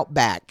survived the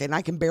outback, and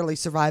I can barely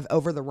survive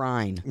over the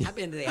Rhine. I've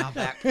been to the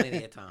Outback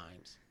plenty of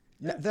times.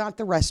 Not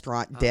the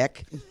restaurant,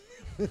 Dick.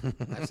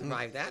 I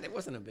survived that. It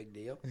wasn't a big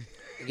deal.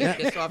 You get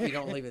pissed off, you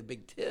don't leave a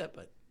big tip,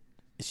 but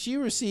She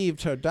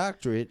received her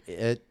doctorate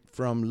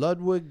from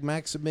Ludwig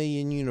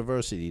Maximilian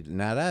University.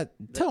 Now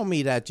tell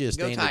me that just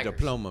Go ain't Tigers. a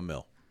diploma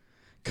mill.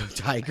 Go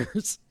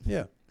Tigers.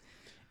 Yeah.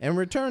 And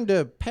returned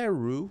to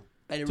Peru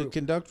to Peru.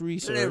 conduct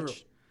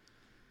research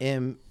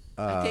in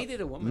I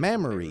dated a woman from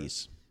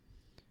memories.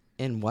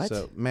 In what?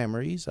 So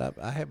memories.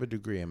 I have a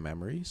degree in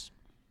memories.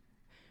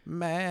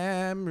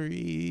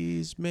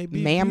 Memories,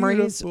 maybe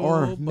Memories or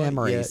beautiful, but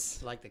memories?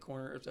 it's like the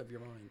corners of your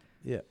mind.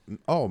 Yeah.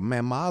 Oh,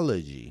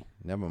 mammology.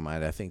 Never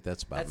mind. I think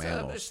that's about That's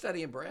mammals.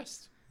 studying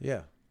breast.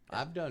 Yeah.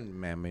 I've done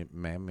memory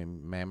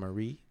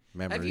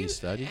Have you,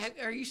 studies.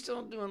 are you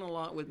still doing a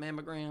lot with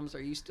mammograms?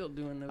 Are you still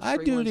doing those? I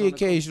free do ones the on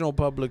occasional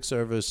public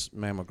service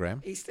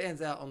mammogram. He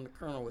stands out on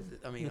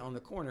the on the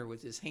corner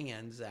with his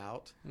hands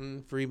out.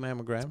 Free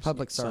mammograms.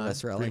 Public service,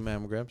 Son, really. Free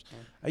mammograms.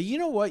 You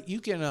know what? You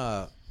can.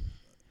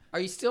 Are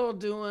you still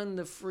doing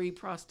the free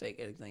prostate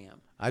exam?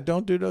 I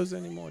don't do those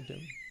anymore, Tim.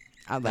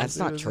 That's do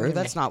not those true. anymore.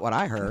 That's not what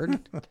I heard.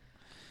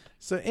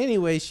 So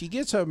anyway, she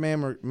gets her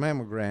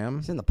mammogram,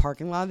 It's in the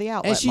parking lot of the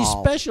outlet and she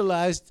mall.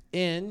 specialized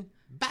in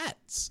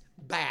bats.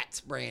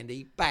 Bats,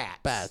 Brandy. Bats.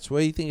 Bats. What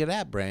do you think of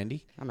that,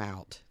 Brandy? I'm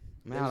out.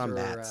 I'm Those out on are,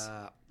 bats.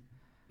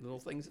 little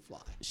things that fly.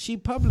 She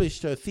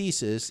published her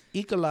thesis,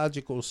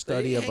 Ecological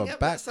Study They of hang a up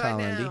Bat upside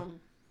Colony down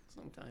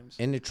sometimes.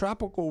 in the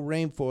tropical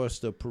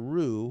rainforest of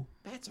Peru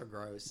Bats are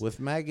gross. with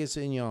maggots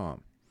in your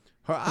arm.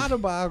 Her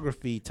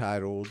autobiography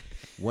titled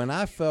When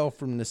I Fell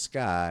from the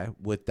Sky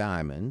with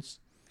Diamonds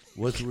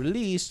was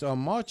released on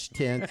March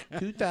 10th,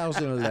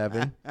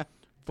 2011,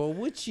 for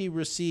which she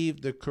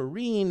received the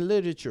Korean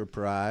Literature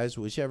Prize,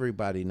 which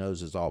everybody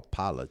knows is all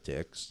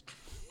politics.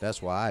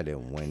 That's why I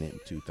didn't win it in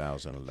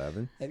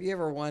 2011. Have you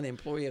ever won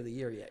Employee of the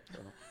Year yet,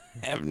 Colonel?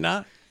 Have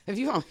not. Have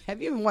you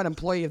even won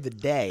Employee of the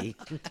Day?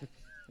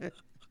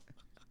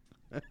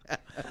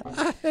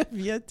 I have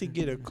yet to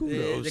get a The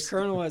kudos.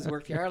 Colonel has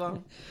worked here. How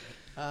long?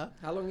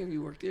 How long have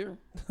you worked here?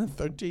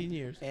 13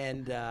 years.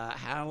 And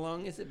how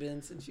long has it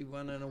been since you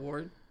won an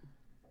award?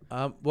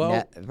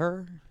 Well,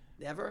 Never.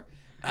 Never?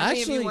 How many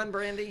have Actually- you won,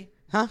 Brandy?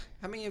 Huh?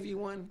 How many have you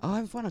won? Oh,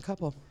 I've won a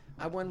couple.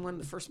 I won one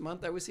the first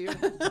month I was here.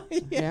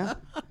 Yeah.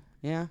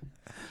 Yeah.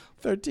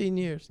 13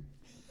 years.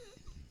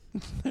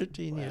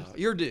 13 years. Wow,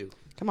 you're due.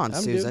 Come on,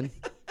 I'm Susan.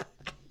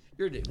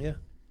 You're due. Yeah.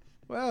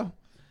 Well,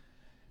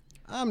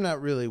 I'm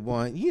not really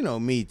one. You know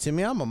me,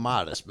 Timmy. I'm a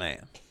modest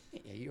man.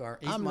 Yeah, you are.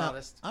 He's I'm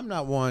modest. I'm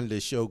not one to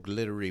show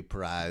glittery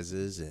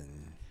prizes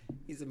and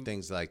He's a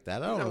things like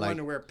that. I I don't don't like. want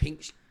to wear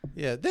pink.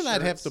 Yeah. Then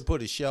I'd have shirts. to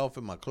put a shelf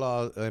in my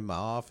closet, in my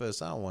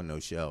office. I don't want no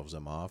shelves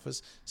in my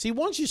office. See,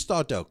 once you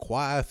start to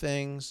acquire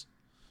things,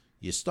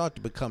 you start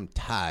to become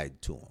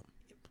tied to them.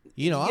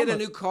 You know, You get I'm a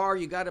new car,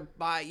 you got to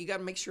buy. You got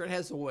to make sure it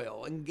has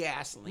oil and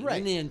gasoline Right.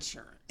 and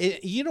insurance.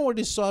 You know what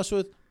it starts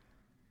with?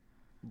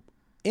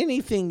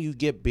 Anything you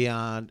get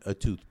beyond a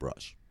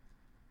toothbrush.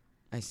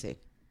 I see.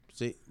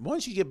 See,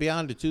 once you get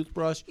beyond the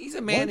toothbrush, He's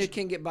a man once- who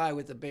can get by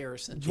with the bare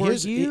essentials. Were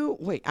Here's- you?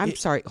 Wait, I'm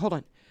sorry. Hold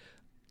on.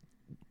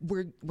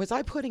 Was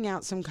I putting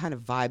out some kind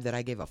of vibe that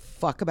I gave a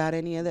fuck about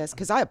any of this?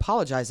 Because I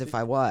apologize if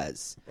I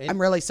was. I'm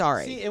really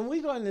sorry. See, and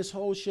we go on this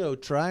whole show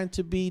trying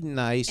to be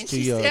nice And to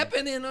she's your.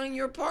 stepping in on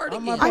your part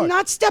On my again. part. I'm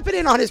not stepping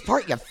in on his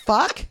part, you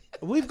fuck.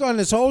 We've gone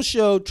this whole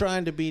show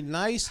trying to be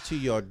nice to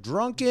your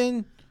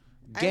drunken,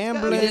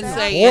 gambling, We didn't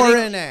say whoring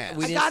any- ass.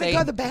 we I didn't gotta say- go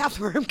to the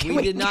bathroom. Can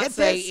we did not get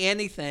say this?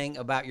 anything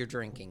about your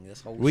drinking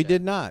this whole We show.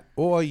 did not.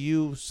 Or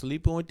you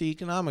sleeping with the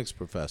economics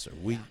professor.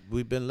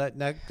 We've been letting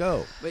that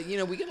go. But, you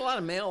know, we get a lot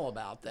of mail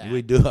about that.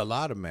 We do a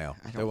lot of mail.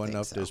 don't There wasn't think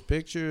enough. so. There's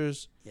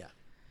pictures. Yeah.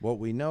 What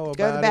we know Go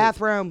about to the it.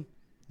 bathroom.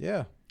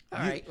 Yeah. All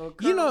right. Well,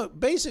 You know, Colonel-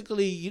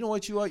 basically, you know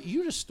what you are?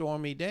 You're the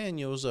Stormy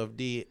Daniels of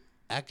the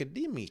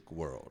academic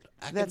world.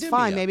 That's Academia.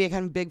 fine. Maybe I can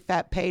have a big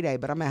fat payday,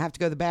 but I'm gonna have to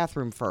go to the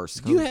bathroom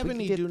first. Do you We have could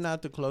any get- do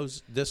not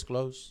disclose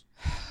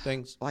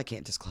things? Well, I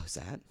can't disclose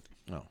that.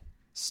 No.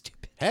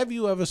 Stupid. Have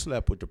you ever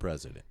slept with the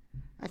president?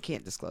 I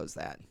can't disclose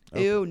that.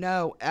 Ew,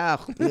 no.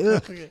 Ugh.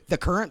 The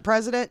current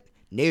president?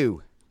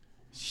 No.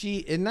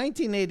 In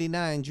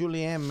 1989,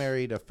 Julianne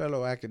married a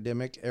fellow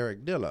academic,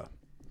 Eric Diller.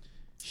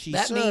 She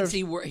that means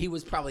served, he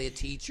was probably a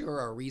teacher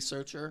or a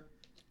researcher.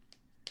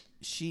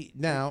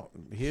 Now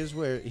here's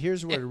where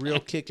the real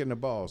kick in the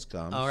balls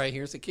comes. All right,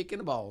 here's a kick in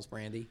the balls,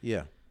 Brandy.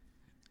 Yeah.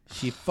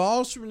 She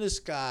falls from the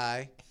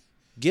sky,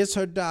 gets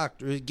her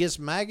doctorate, gets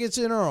maggots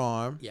in her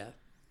arm, Yeah.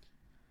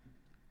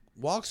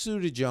 walks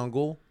through the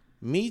jungle,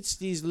 meets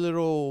these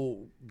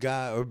little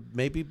guys, or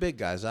maybe big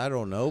guys, I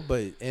don't know,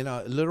 but in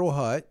a little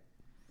hut.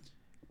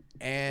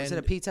 And Was it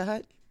a Pizza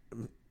Hut?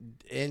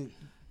 and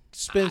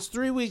spends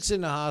 3 weeks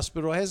in the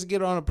hospital, has to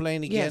get on a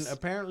plane again. Yes.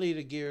 Apparently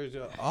the gears,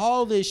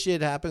 all this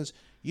shit happens.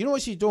 You know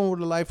what she's doing with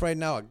her life right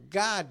now? A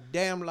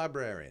goddamn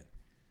librarian.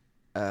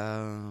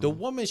 The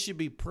woman should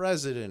be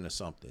president or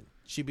something.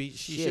 She should be.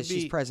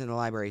 She's president of the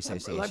Library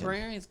Association.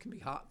 Librarians can be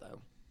hot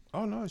though.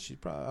 Oh no, she's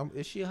probably.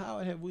 Is she how?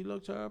 Have we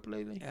looked her up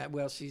lately?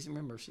 Well, she's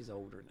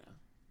older now.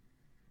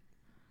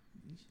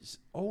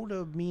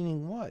 Older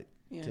meaning what?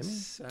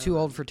 Yes. Too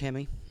old for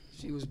Timmy.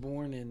 She was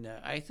born in.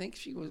 I think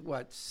she was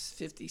what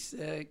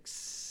 56,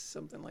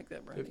 something like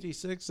that, Brandy.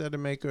 56. That'd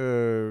make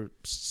her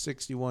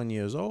 61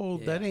 years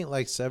old. That Yeah. ain't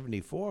like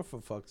 74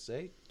 for fuck's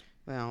sake.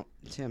 Well,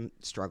 Tim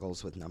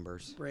struggles with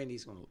numbers.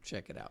 Brandy's going to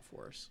check it out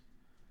for us.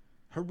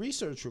 Her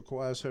research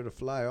requires her to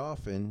fly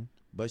often,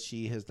 but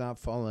she has not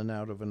fallen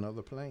out of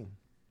another plane.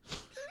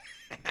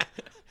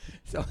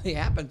 So it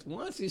happens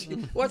once.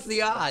 What's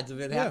the odds of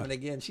it Yeah. happening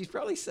again? She's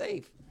probably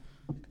safe.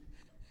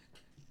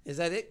 Is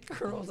that it,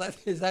 Colonel?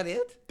 Is that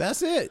it?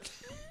 That's it.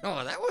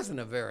 Oh, that wasn't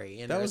a very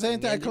interesting That was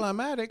ending.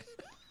 anticlimactic.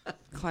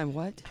 Climb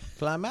what?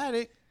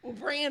 Climatic. Well,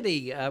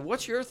 Brandy,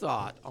 what's your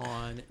thought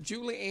on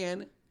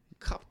Julianne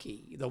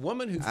Kupke, the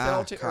woman who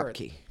fell to earth?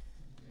 Kopke.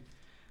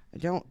 I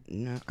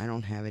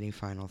don't have any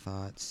final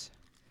thoughts.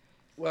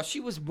 Well, she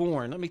was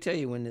born. Let me tell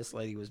you when this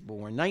lady was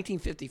born.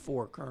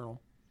 1954,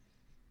 Colonel.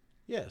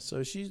 Yeah,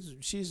 so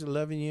she's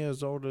 11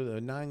 years older,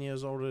 9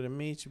 years older than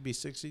me. She'd be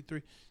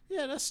 63.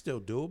 Yeah, that's still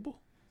doable.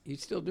 You'd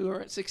still do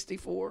her at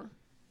 64?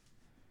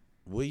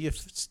 Will you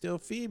still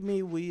feed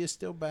me? Will you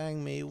still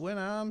bang me when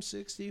I'm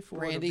 64?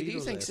 Brandy, The do you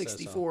Beatles, think that's that song.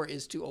 64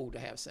 is too old to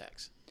have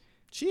sex?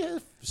 She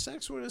had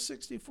sex with a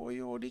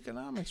 64-year-old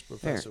economics There,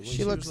 professor. when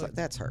she looks was like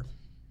that's her.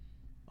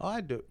 Oh,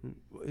 I do.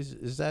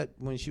 Is that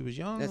when she was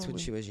young? That's when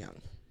she was young.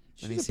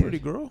 She's a pretty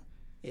girl.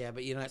 Yeah,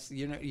 but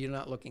you're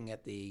not looking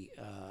at the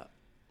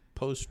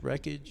Post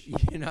wreckage.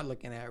 you're not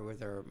looking at her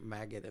with her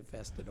maggot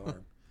infested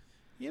arm.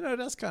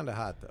 That's kind of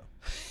hot though.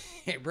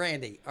 Hey,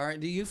 Brandy,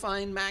 do you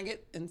find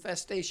maggot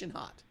infestation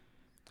hot?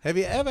 Have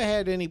you ever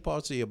had any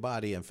parts of your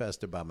body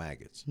infested by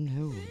maggots?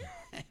 No.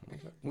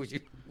 Would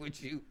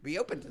you be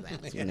open to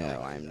that?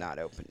 No, I'm not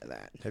open to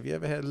that. Have you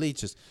ever had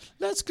leeches?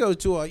 Let's go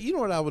to you know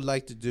what I would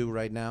like to do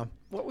right now?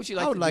 What would you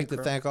like I would to like do, to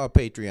Kurt? thank our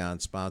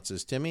Patreon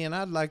sponsors, Timmy, and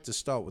I'd like to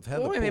start with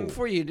Heather Well, wait a minute, Poole.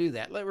 before you do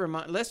that,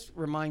 let's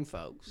remind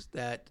folks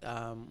that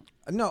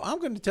No, I'm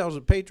going to tell the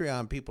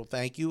Patreon people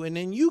thank you, and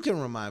then you can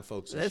remind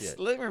folks of shit.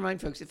 let me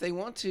remind folks, if they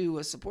want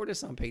to support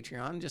us on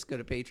Patreon, just go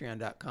to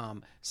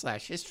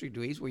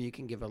patreon.com/historydweebs, where you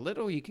can give a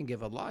little, you can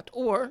give a lot,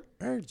 or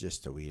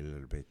Just a wee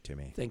little bit,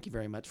 Timmy. thank you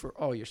very much for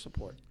all your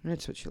support.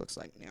 That's what she looks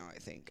like now, I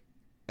think.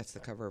 That's the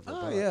cover of her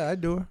Oh, book. yeah, I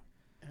do her.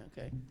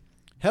 Okay.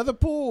 Heather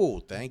Poole,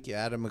 thank you.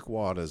 Adam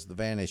McWaters, The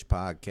Vanish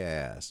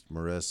Podcast.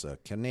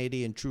 Marissa,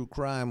 Canadian True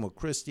Crime with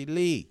Christy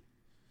Lee.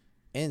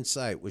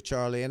 Insight with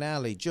Charlie and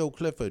Allie. Joe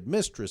Clifford,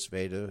 Mistress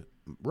Vader.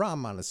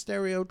 Ron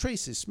Monasterio,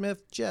 Tracy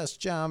Smith, Jess,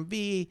 John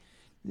V,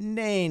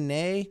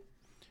 Nene,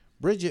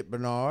 Bridget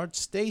Bernard,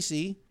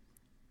 Stacy,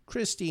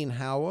 Christine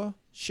Hauer,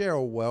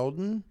 Cheryl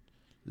Weldon.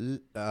 We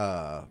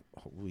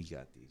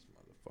got these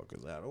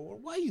motherfuckers out.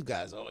 Why you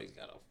guys always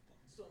got to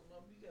something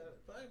up?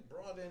 If I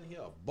brought in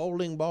here a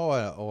bowling ball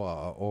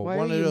or Why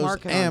one are of you those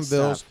marking on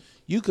anvils, stuff?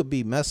 you could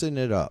be messing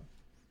it up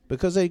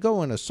because they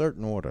go in a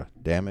certain order.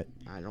 Damn it.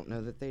 I don't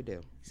know that they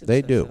do.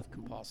 They do.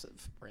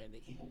 Compulsive,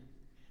 Brandy.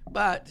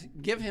 But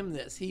give him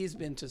this. He's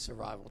been to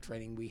survival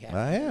training. We have.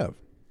 I have.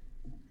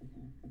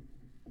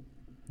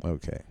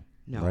 Okay.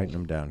 No. Writing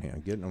them down here.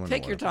 Getting them in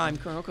Take your order. time,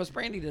 Colonel, because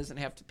Brandy doesn't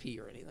have to pee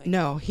or anything.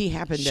 No, he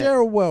happened to.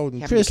 Cheryl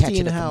Weldon, happened to catch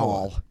Christine it at the Howell,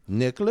 mall.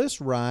 Nicholas,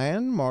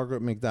 Ryan,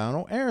 Margaret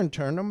McDonald, Aaron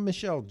Turner,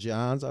 Michelle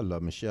Johns, I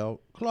love Michelle,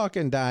 Clark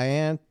and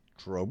Diane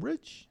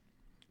Trowbridge,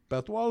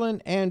 Beth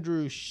Wallen,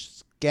 Andrew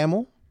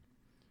Scammell,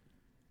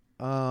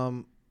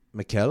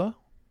 McKella,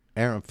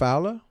 Aaron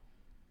Fowler,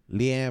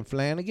 Leanne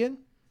Flanagan,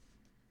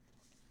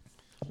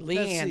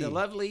 Leanne, the see.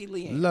 lovely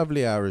Leanne.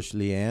 lovely Irish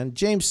Leanne,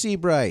 James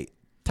Seabright,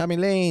 Tommy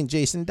Lane,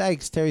 Jason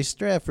Dykes, Terry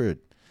Strafford,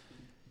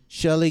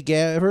 Shelley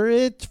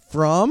Garrett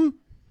from.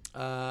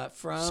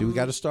 From See, we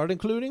got to start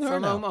including her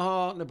from now.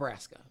 Omaha,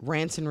 Nebraska.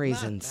 Rants and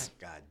Reasons.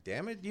 God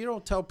damn it! You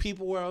don't tell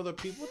people where other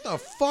people. What the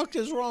fuck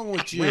is wrong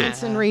with you?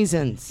 Rants and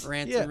Reasons.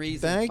 Rants Yeah, and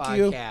Reasons thank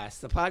you.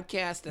 podcast. The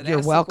podcast that You're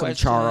asks welcome, the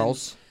question,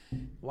 Charles.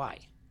 Why?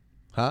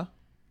 Huh?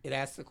 It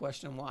asks the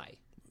question why.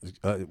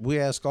 We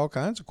ask all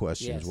kinds of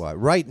questions. Yes. Why?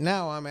 Right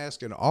now, I'm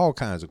asking all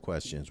kinds of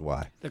questions.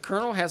 Why? The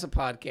Colonel has a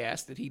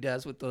podcast that he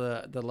does with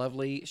the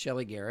lovely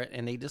Shelley Garrett,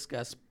 and they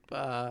discuss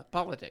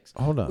politics.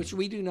 Hold on. Which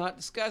we do not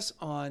discuss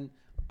on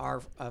our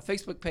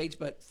Facebook page,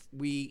 but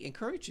we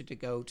encourage you to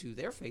go to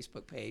their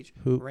Facebook page.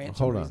 Who? Rants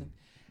Hold and on. Reason,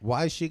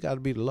 Why she got to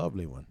be the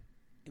lovely one?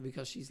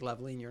 because she's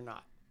lovely and you're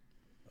not.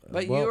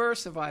 But well- you're a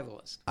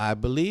survivalist. I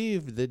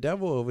believe the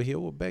devil over here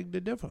will beg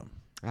to differ.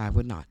 I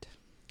would not.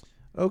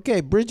 Okay,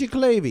 Bridget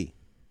Clavey,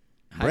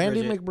 Hi,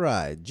 Brandy Bridget.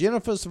 McBride,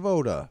 Jennifer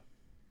Svoda,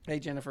 Hey,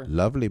 Jennifer.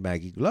 lovely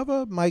Maggie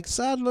Glover, Mike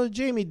Sadler,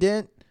 Jamie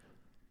Dent,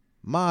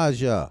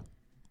 Maja,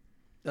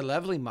 The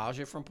lovely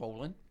Maja from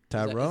Poland. Is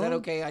that Tyrone?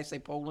 okay? I say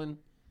Poland.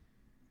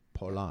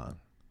 Polan.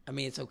 I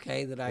mean, it's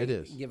okay that I It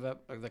is. give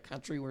up the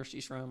country where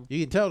she's from. You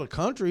can tell the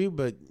country,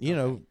 but you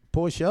know,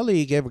 poor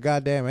Shelley gave a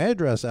goddamn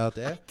address out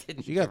there.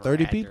 didn't She got give her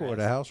 30 people at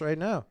address. the house right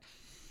now.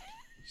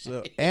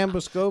 So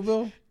Amber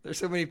Scoville, There's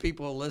so many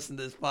people who listen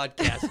to this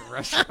podcast and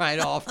rush right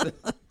off.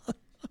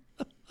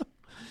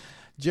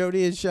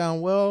 Jody and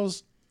Sean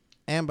Wells,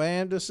 Amber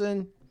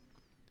Anderson,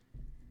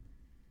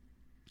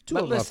 two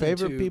of my listen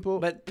favorite to- people.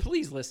 But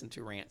please listen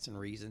to Rants and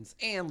Reasons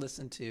and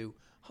listen to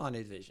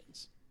Haunted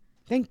Visions.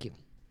 Thank you.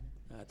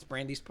 It's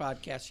Brandy's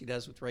podcast she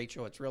does with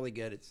Rachel. It's really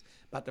good. It's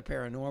about the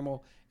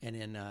paranormal. And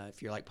then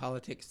if you like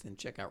politics, then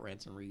check out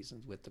Rants and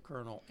Reasons with the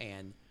Colonel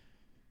and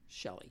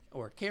Shelley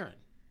or Karen.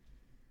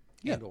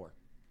 Yeah. And or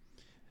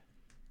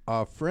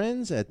Our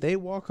friends at They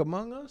Walk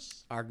Among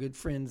Us. our good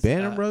friends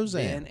Ben and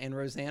Roseanne. Ben and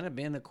Rosanna.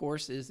 Ben, of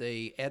course, is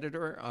the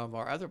editor of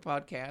our other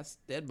podcast,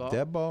 Deadball.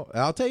 Deadball.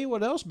 I'll tell you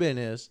what else Ben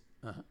is.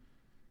 Uh-huh.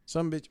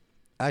 Some bitch.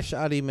 I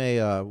shot him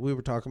we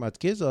were talking about the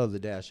kids the other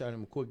day. I shot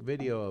him a quick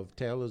video of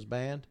Taylor's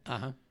band.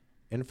 Uh-huh.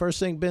 And the first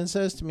thing Ben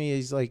says to me,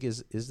 he's like,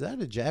 is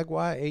that a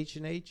Jaguar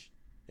H&H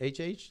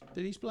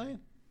that he's playing?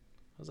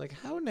 I was like,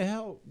 how in the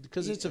hell?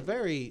 Because it's a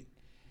very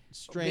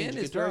strange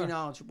Ben is guitar. very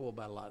knowledgeable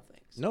about a lot of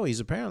things. No, he's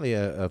apparently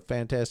a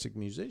fantastic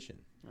musician.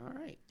 All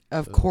right.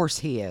 Of course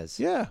he is.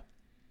 Yeah.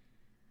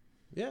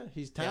 Yeah,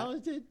 he's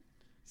talented.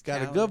 He's got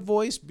a talented. good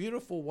voice,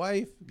 beautiful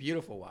wife.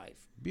 Beautiful wife.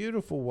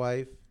 Beautiful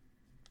wife.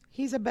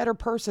 He's a better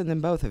person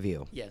than both of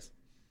you. Yes.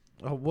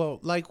 Oh, well,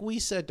 like we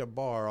set the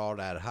bar all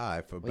that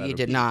high for better you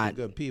did people, not.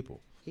 good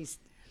people. He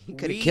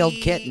could have killed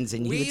kittens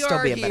and he would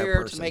still be a better We are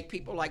here person. to make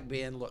people like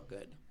Ben look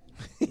good.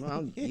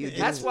 Well, you do.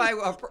 That's why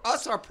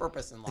us our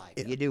purpose in life.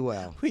 You do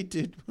well. We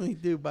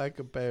do by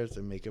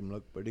comparison make him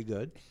look pretty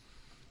good.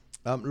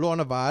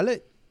 Lorna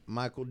Violet,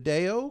 Michael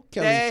Deo,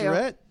 Kelly Deo.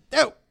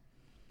 Surratt,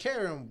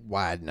 Karen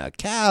Widener,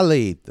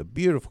 Callie, the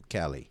beautiful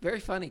Callie. Very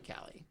funny,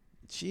 Callie.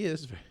 She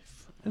is very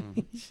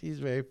funny. She's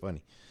very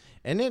funny.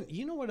 And then,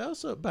 you know what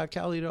else about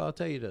Callie, though? I'll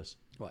tell you this.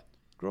 What?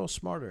 Girl's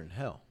smarter than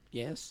hell.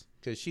 Yes.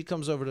 Because she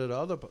comes over to the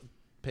other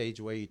page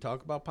where you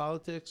talk about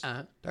politics.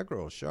 Uh-huh. That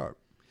girl's sharp.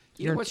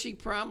 You know what? She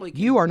probably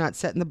can, You are not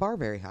setting the bar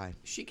very high.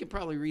 She can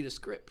probably read a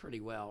script pretty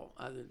well.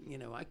 You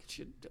know, I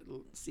should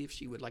see if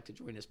she would like to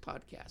join this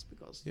podcast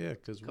because Yeah,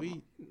 because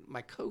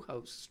my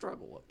co-hosts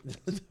struggle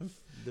with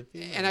the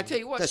And I tell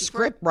you what, The she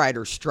script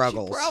writer She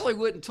struggles. probably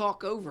wouldn't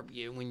talk over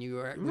you when you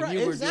were Right,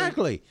 you were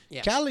exactly. Doing,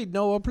 yeah. Callie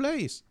know her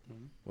place.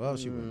 Well,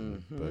 she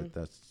wouldn't, but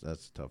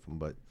that's a tough one.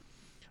 But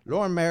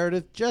Lauren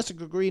Meredith,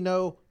 Jessica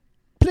Greeno,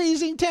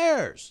 Pleasing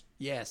Terrors.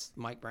 Yes,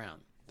 Mike Brown.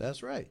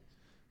 That's right.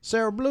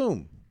 Sarah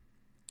Bloom.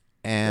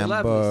 lovely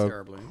Amber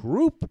Sarah Bloom.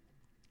 Croup.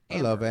 I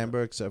Amber. love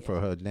Amber except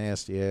for her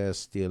nasty ass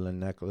stealing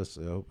necklace.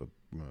 I hope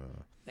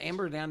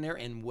Amber down there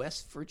in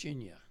West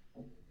Virginia.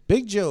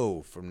 Big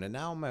Joe from the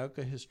Now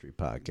America History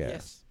Podcast.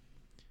 Yes.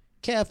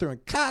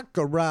 Catherine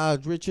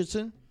Cockerage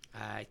Richardson.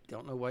 I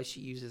don't know why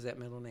she uses that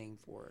middle name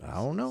for it. I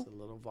don't know. It's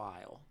a little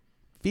vile.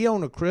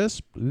 Fiona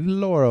Crisp.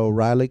 Laura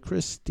O'Reilly.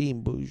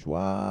 Christine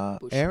Bourgeois.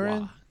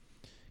 Aaron.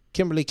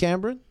 Kimberly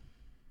Cameron.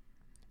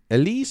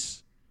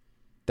 Elise.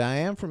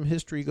 Diane from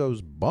History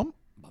Goes Bump.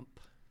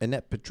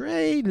 Annette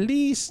Petray.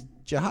 Lise.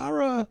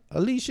 Jahara.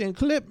 Alicia and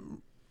Clip.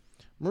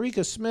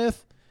 Marika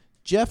Smith.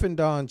 Jeff and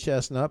Don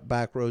Chestnut.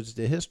 Backroads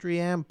to History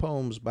and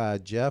Poems by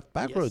Jeff.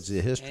 Backroads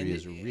to History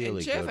is a really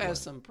and Jeff good has one.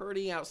 some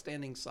pretty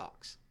outstanding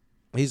socks.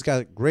 He's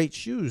got great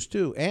shoes,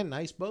 too, and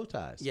nice bow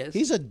ties. Yes.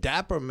 He's a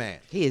dapper man.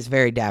 He is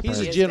very dapper. He's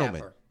He a is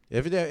gentleman. dapper.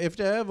 If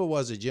there ever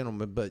was a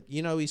gentleman, but,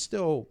 you know, he's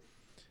still,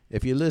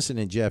 if you're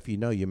listening, Jeff, you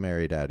know you're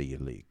married out of your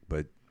league.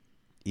 But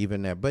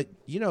even that, but,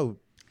 you know,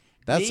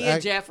 that's Me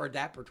and Jeff are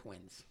dapper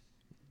twins.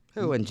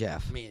 Who and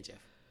Jeff? Me and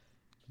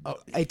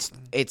Jeff.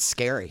 It's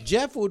scary.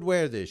 Jeff would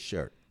wear this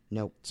shirt.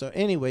 Nope. So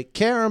anyway,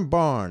 Karen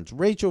Barnes,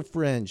 Rachel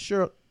Flynn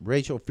from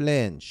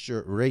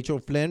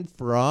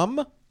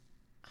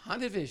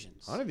Haunted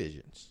Visions. Haunted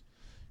Visions.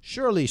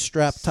 Shirley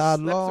Strap Todd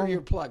Slept Long. through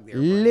your plug there,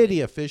 Brandon.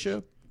 Lydia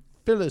Fisher.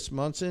 Phyllis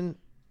Munson.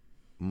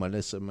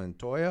 Melissa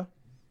Montoya.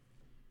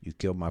 You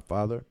Killed My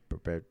Father.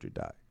 Prepared to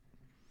Die.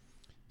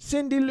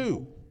 Cindy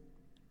Lou.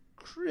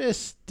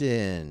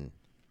 Kristen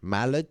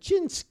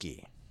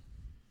Malachinsky.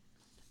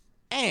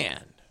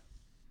 And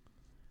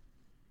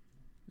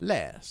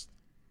last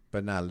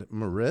but not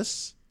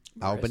Maris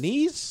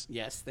Albanese.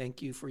 Yes,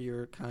 thank you for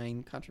your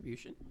kind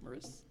contribution,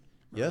 Marissa.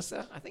 Yes.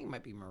 I think it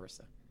might be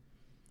Marissa.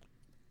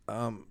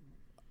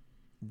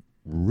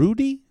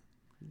 Rudy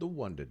the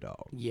Wonder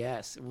Dog.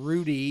 Yes,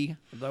 Rudy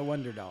the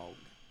Wonder Dog.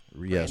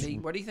 Yes. Randy,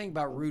 what do you think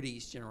about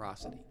Rudy's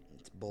generosity?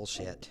 It's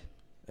bullshit.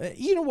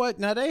 You know what?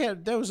 Now there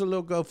was a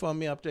little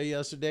GoFundMe up there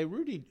yesterday.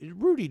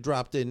 Rudy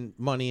dropped in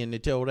money in the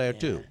till there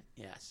too.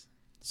 Yes.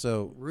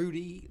 So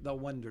Rudy the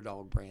Wonder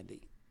Dog,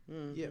 Brandy.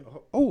 yeah.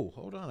 Oh,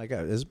 hold on.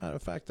 As a matter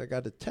of fact, I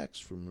got a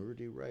text from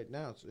Rudy right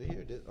now. So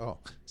here it is. Oh,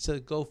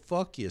 said go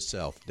fuck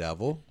yourself,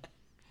 devil.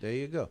 There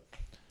you go.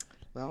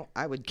 Well,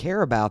 I would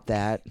care about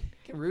that.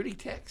 Can Rudy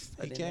text?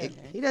 He can.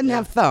 He doesn't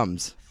have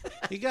thumbs.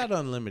 He got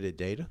unlimited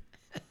data.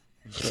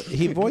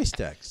 He voice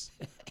texts.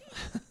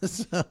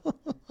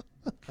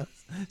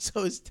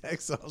 So his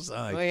text also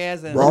like, Well, he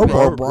has He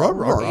unlimited,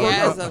 he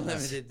has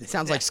unlimited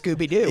Sounds like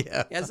Scooby Doo.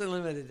 he has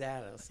unlimited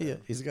data. So. yeah,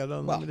 he's got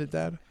unlimited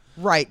data.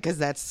 Right, because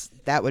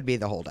that would be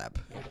the holdup.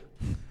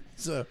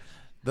 So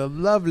the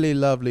lovely,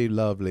 lovely,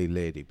 lovely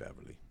Lady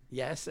Beverly.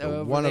 Yes, The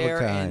over one of a there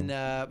kind.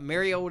 in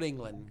merry old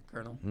England,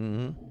 Colonel.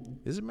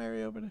 Is it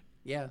Mary over there?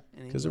 Yeah.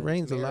 'Cause it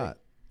rains a Mary. lot.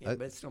 Yeah,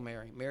 but it's still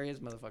Mary. Mary is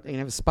motherfucker. You can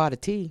have a spot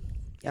of tea.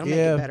 That'll make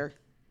Yeah. it better.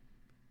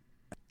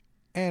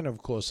 And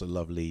of course, the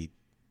lovely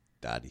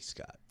Dottie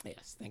Scott.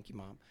 Yes, thank you,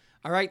 Mom.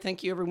 All right,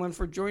 thank you, everyone,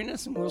 for joining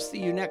us, and we'll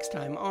see you next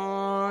time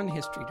on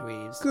History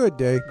Dweebs. Good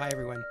day. Bye,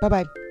 everyone.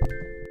 Bye-bye.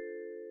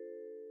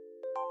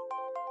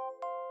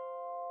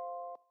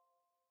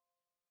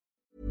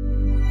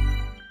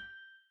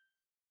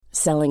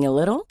 Selling a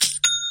little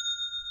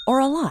or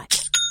a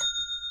lot?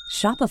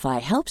 Shopify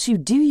helps you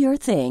do your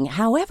thing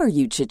however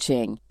you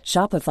cha-ching.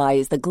 Shopify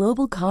is the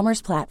global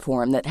commerce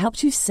platform that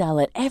helps you sell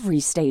at every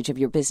stage of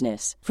your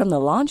business. From the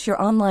launch your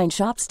online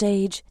shop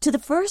stage to the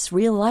first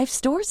real-life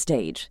store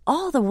stage,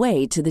 all the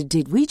way to the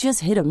did we just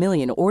hit a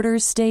million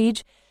orders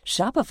stage.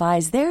 Shopify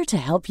is there to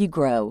help you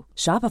grow.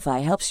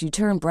 Shopify helps you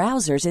turn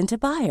browsers into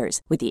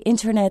buyers with the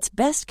internet's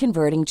best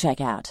converting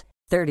checkout.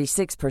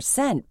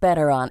 36%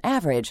 better on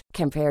average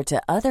compared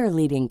to other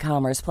leading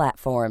commerce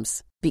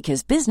platforms.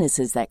 Because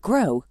businesses that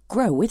grow,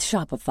 grow with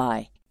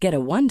Shopify. Get a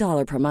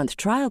 $1 per month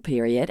trial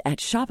period at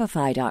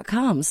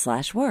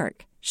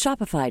shopify.com/work.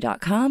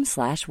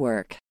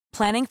 Shopify.com/work.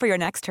 Planning for your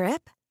next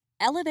trip?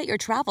 Elevate your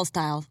travel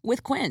style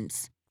with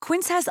Quince.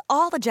 Quince has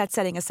all the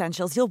jet-setting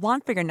essentials you'll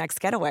want for your next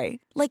getaway,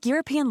 like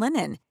European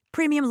linen,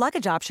 premium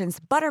luggage options,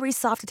 buttery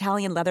soft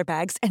Italian leather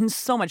bags, and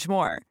so much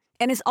more.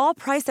 And is all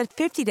priced at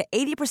 50 to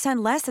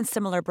 80% less than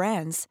similar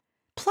brands.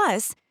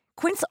 Plus,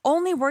 Quince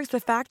only works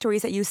with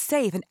factories that use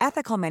safe and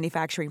ethical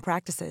manufacturing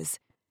practices.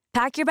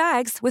 Pack your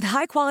bags with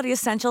high-quality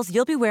essentials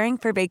you'll be wearing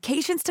for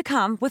vacations to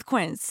come with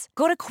Quince.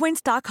 Go to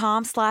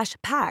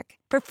quince.com/pack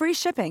for free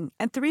shipping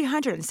and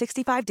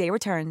 365-day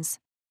returns.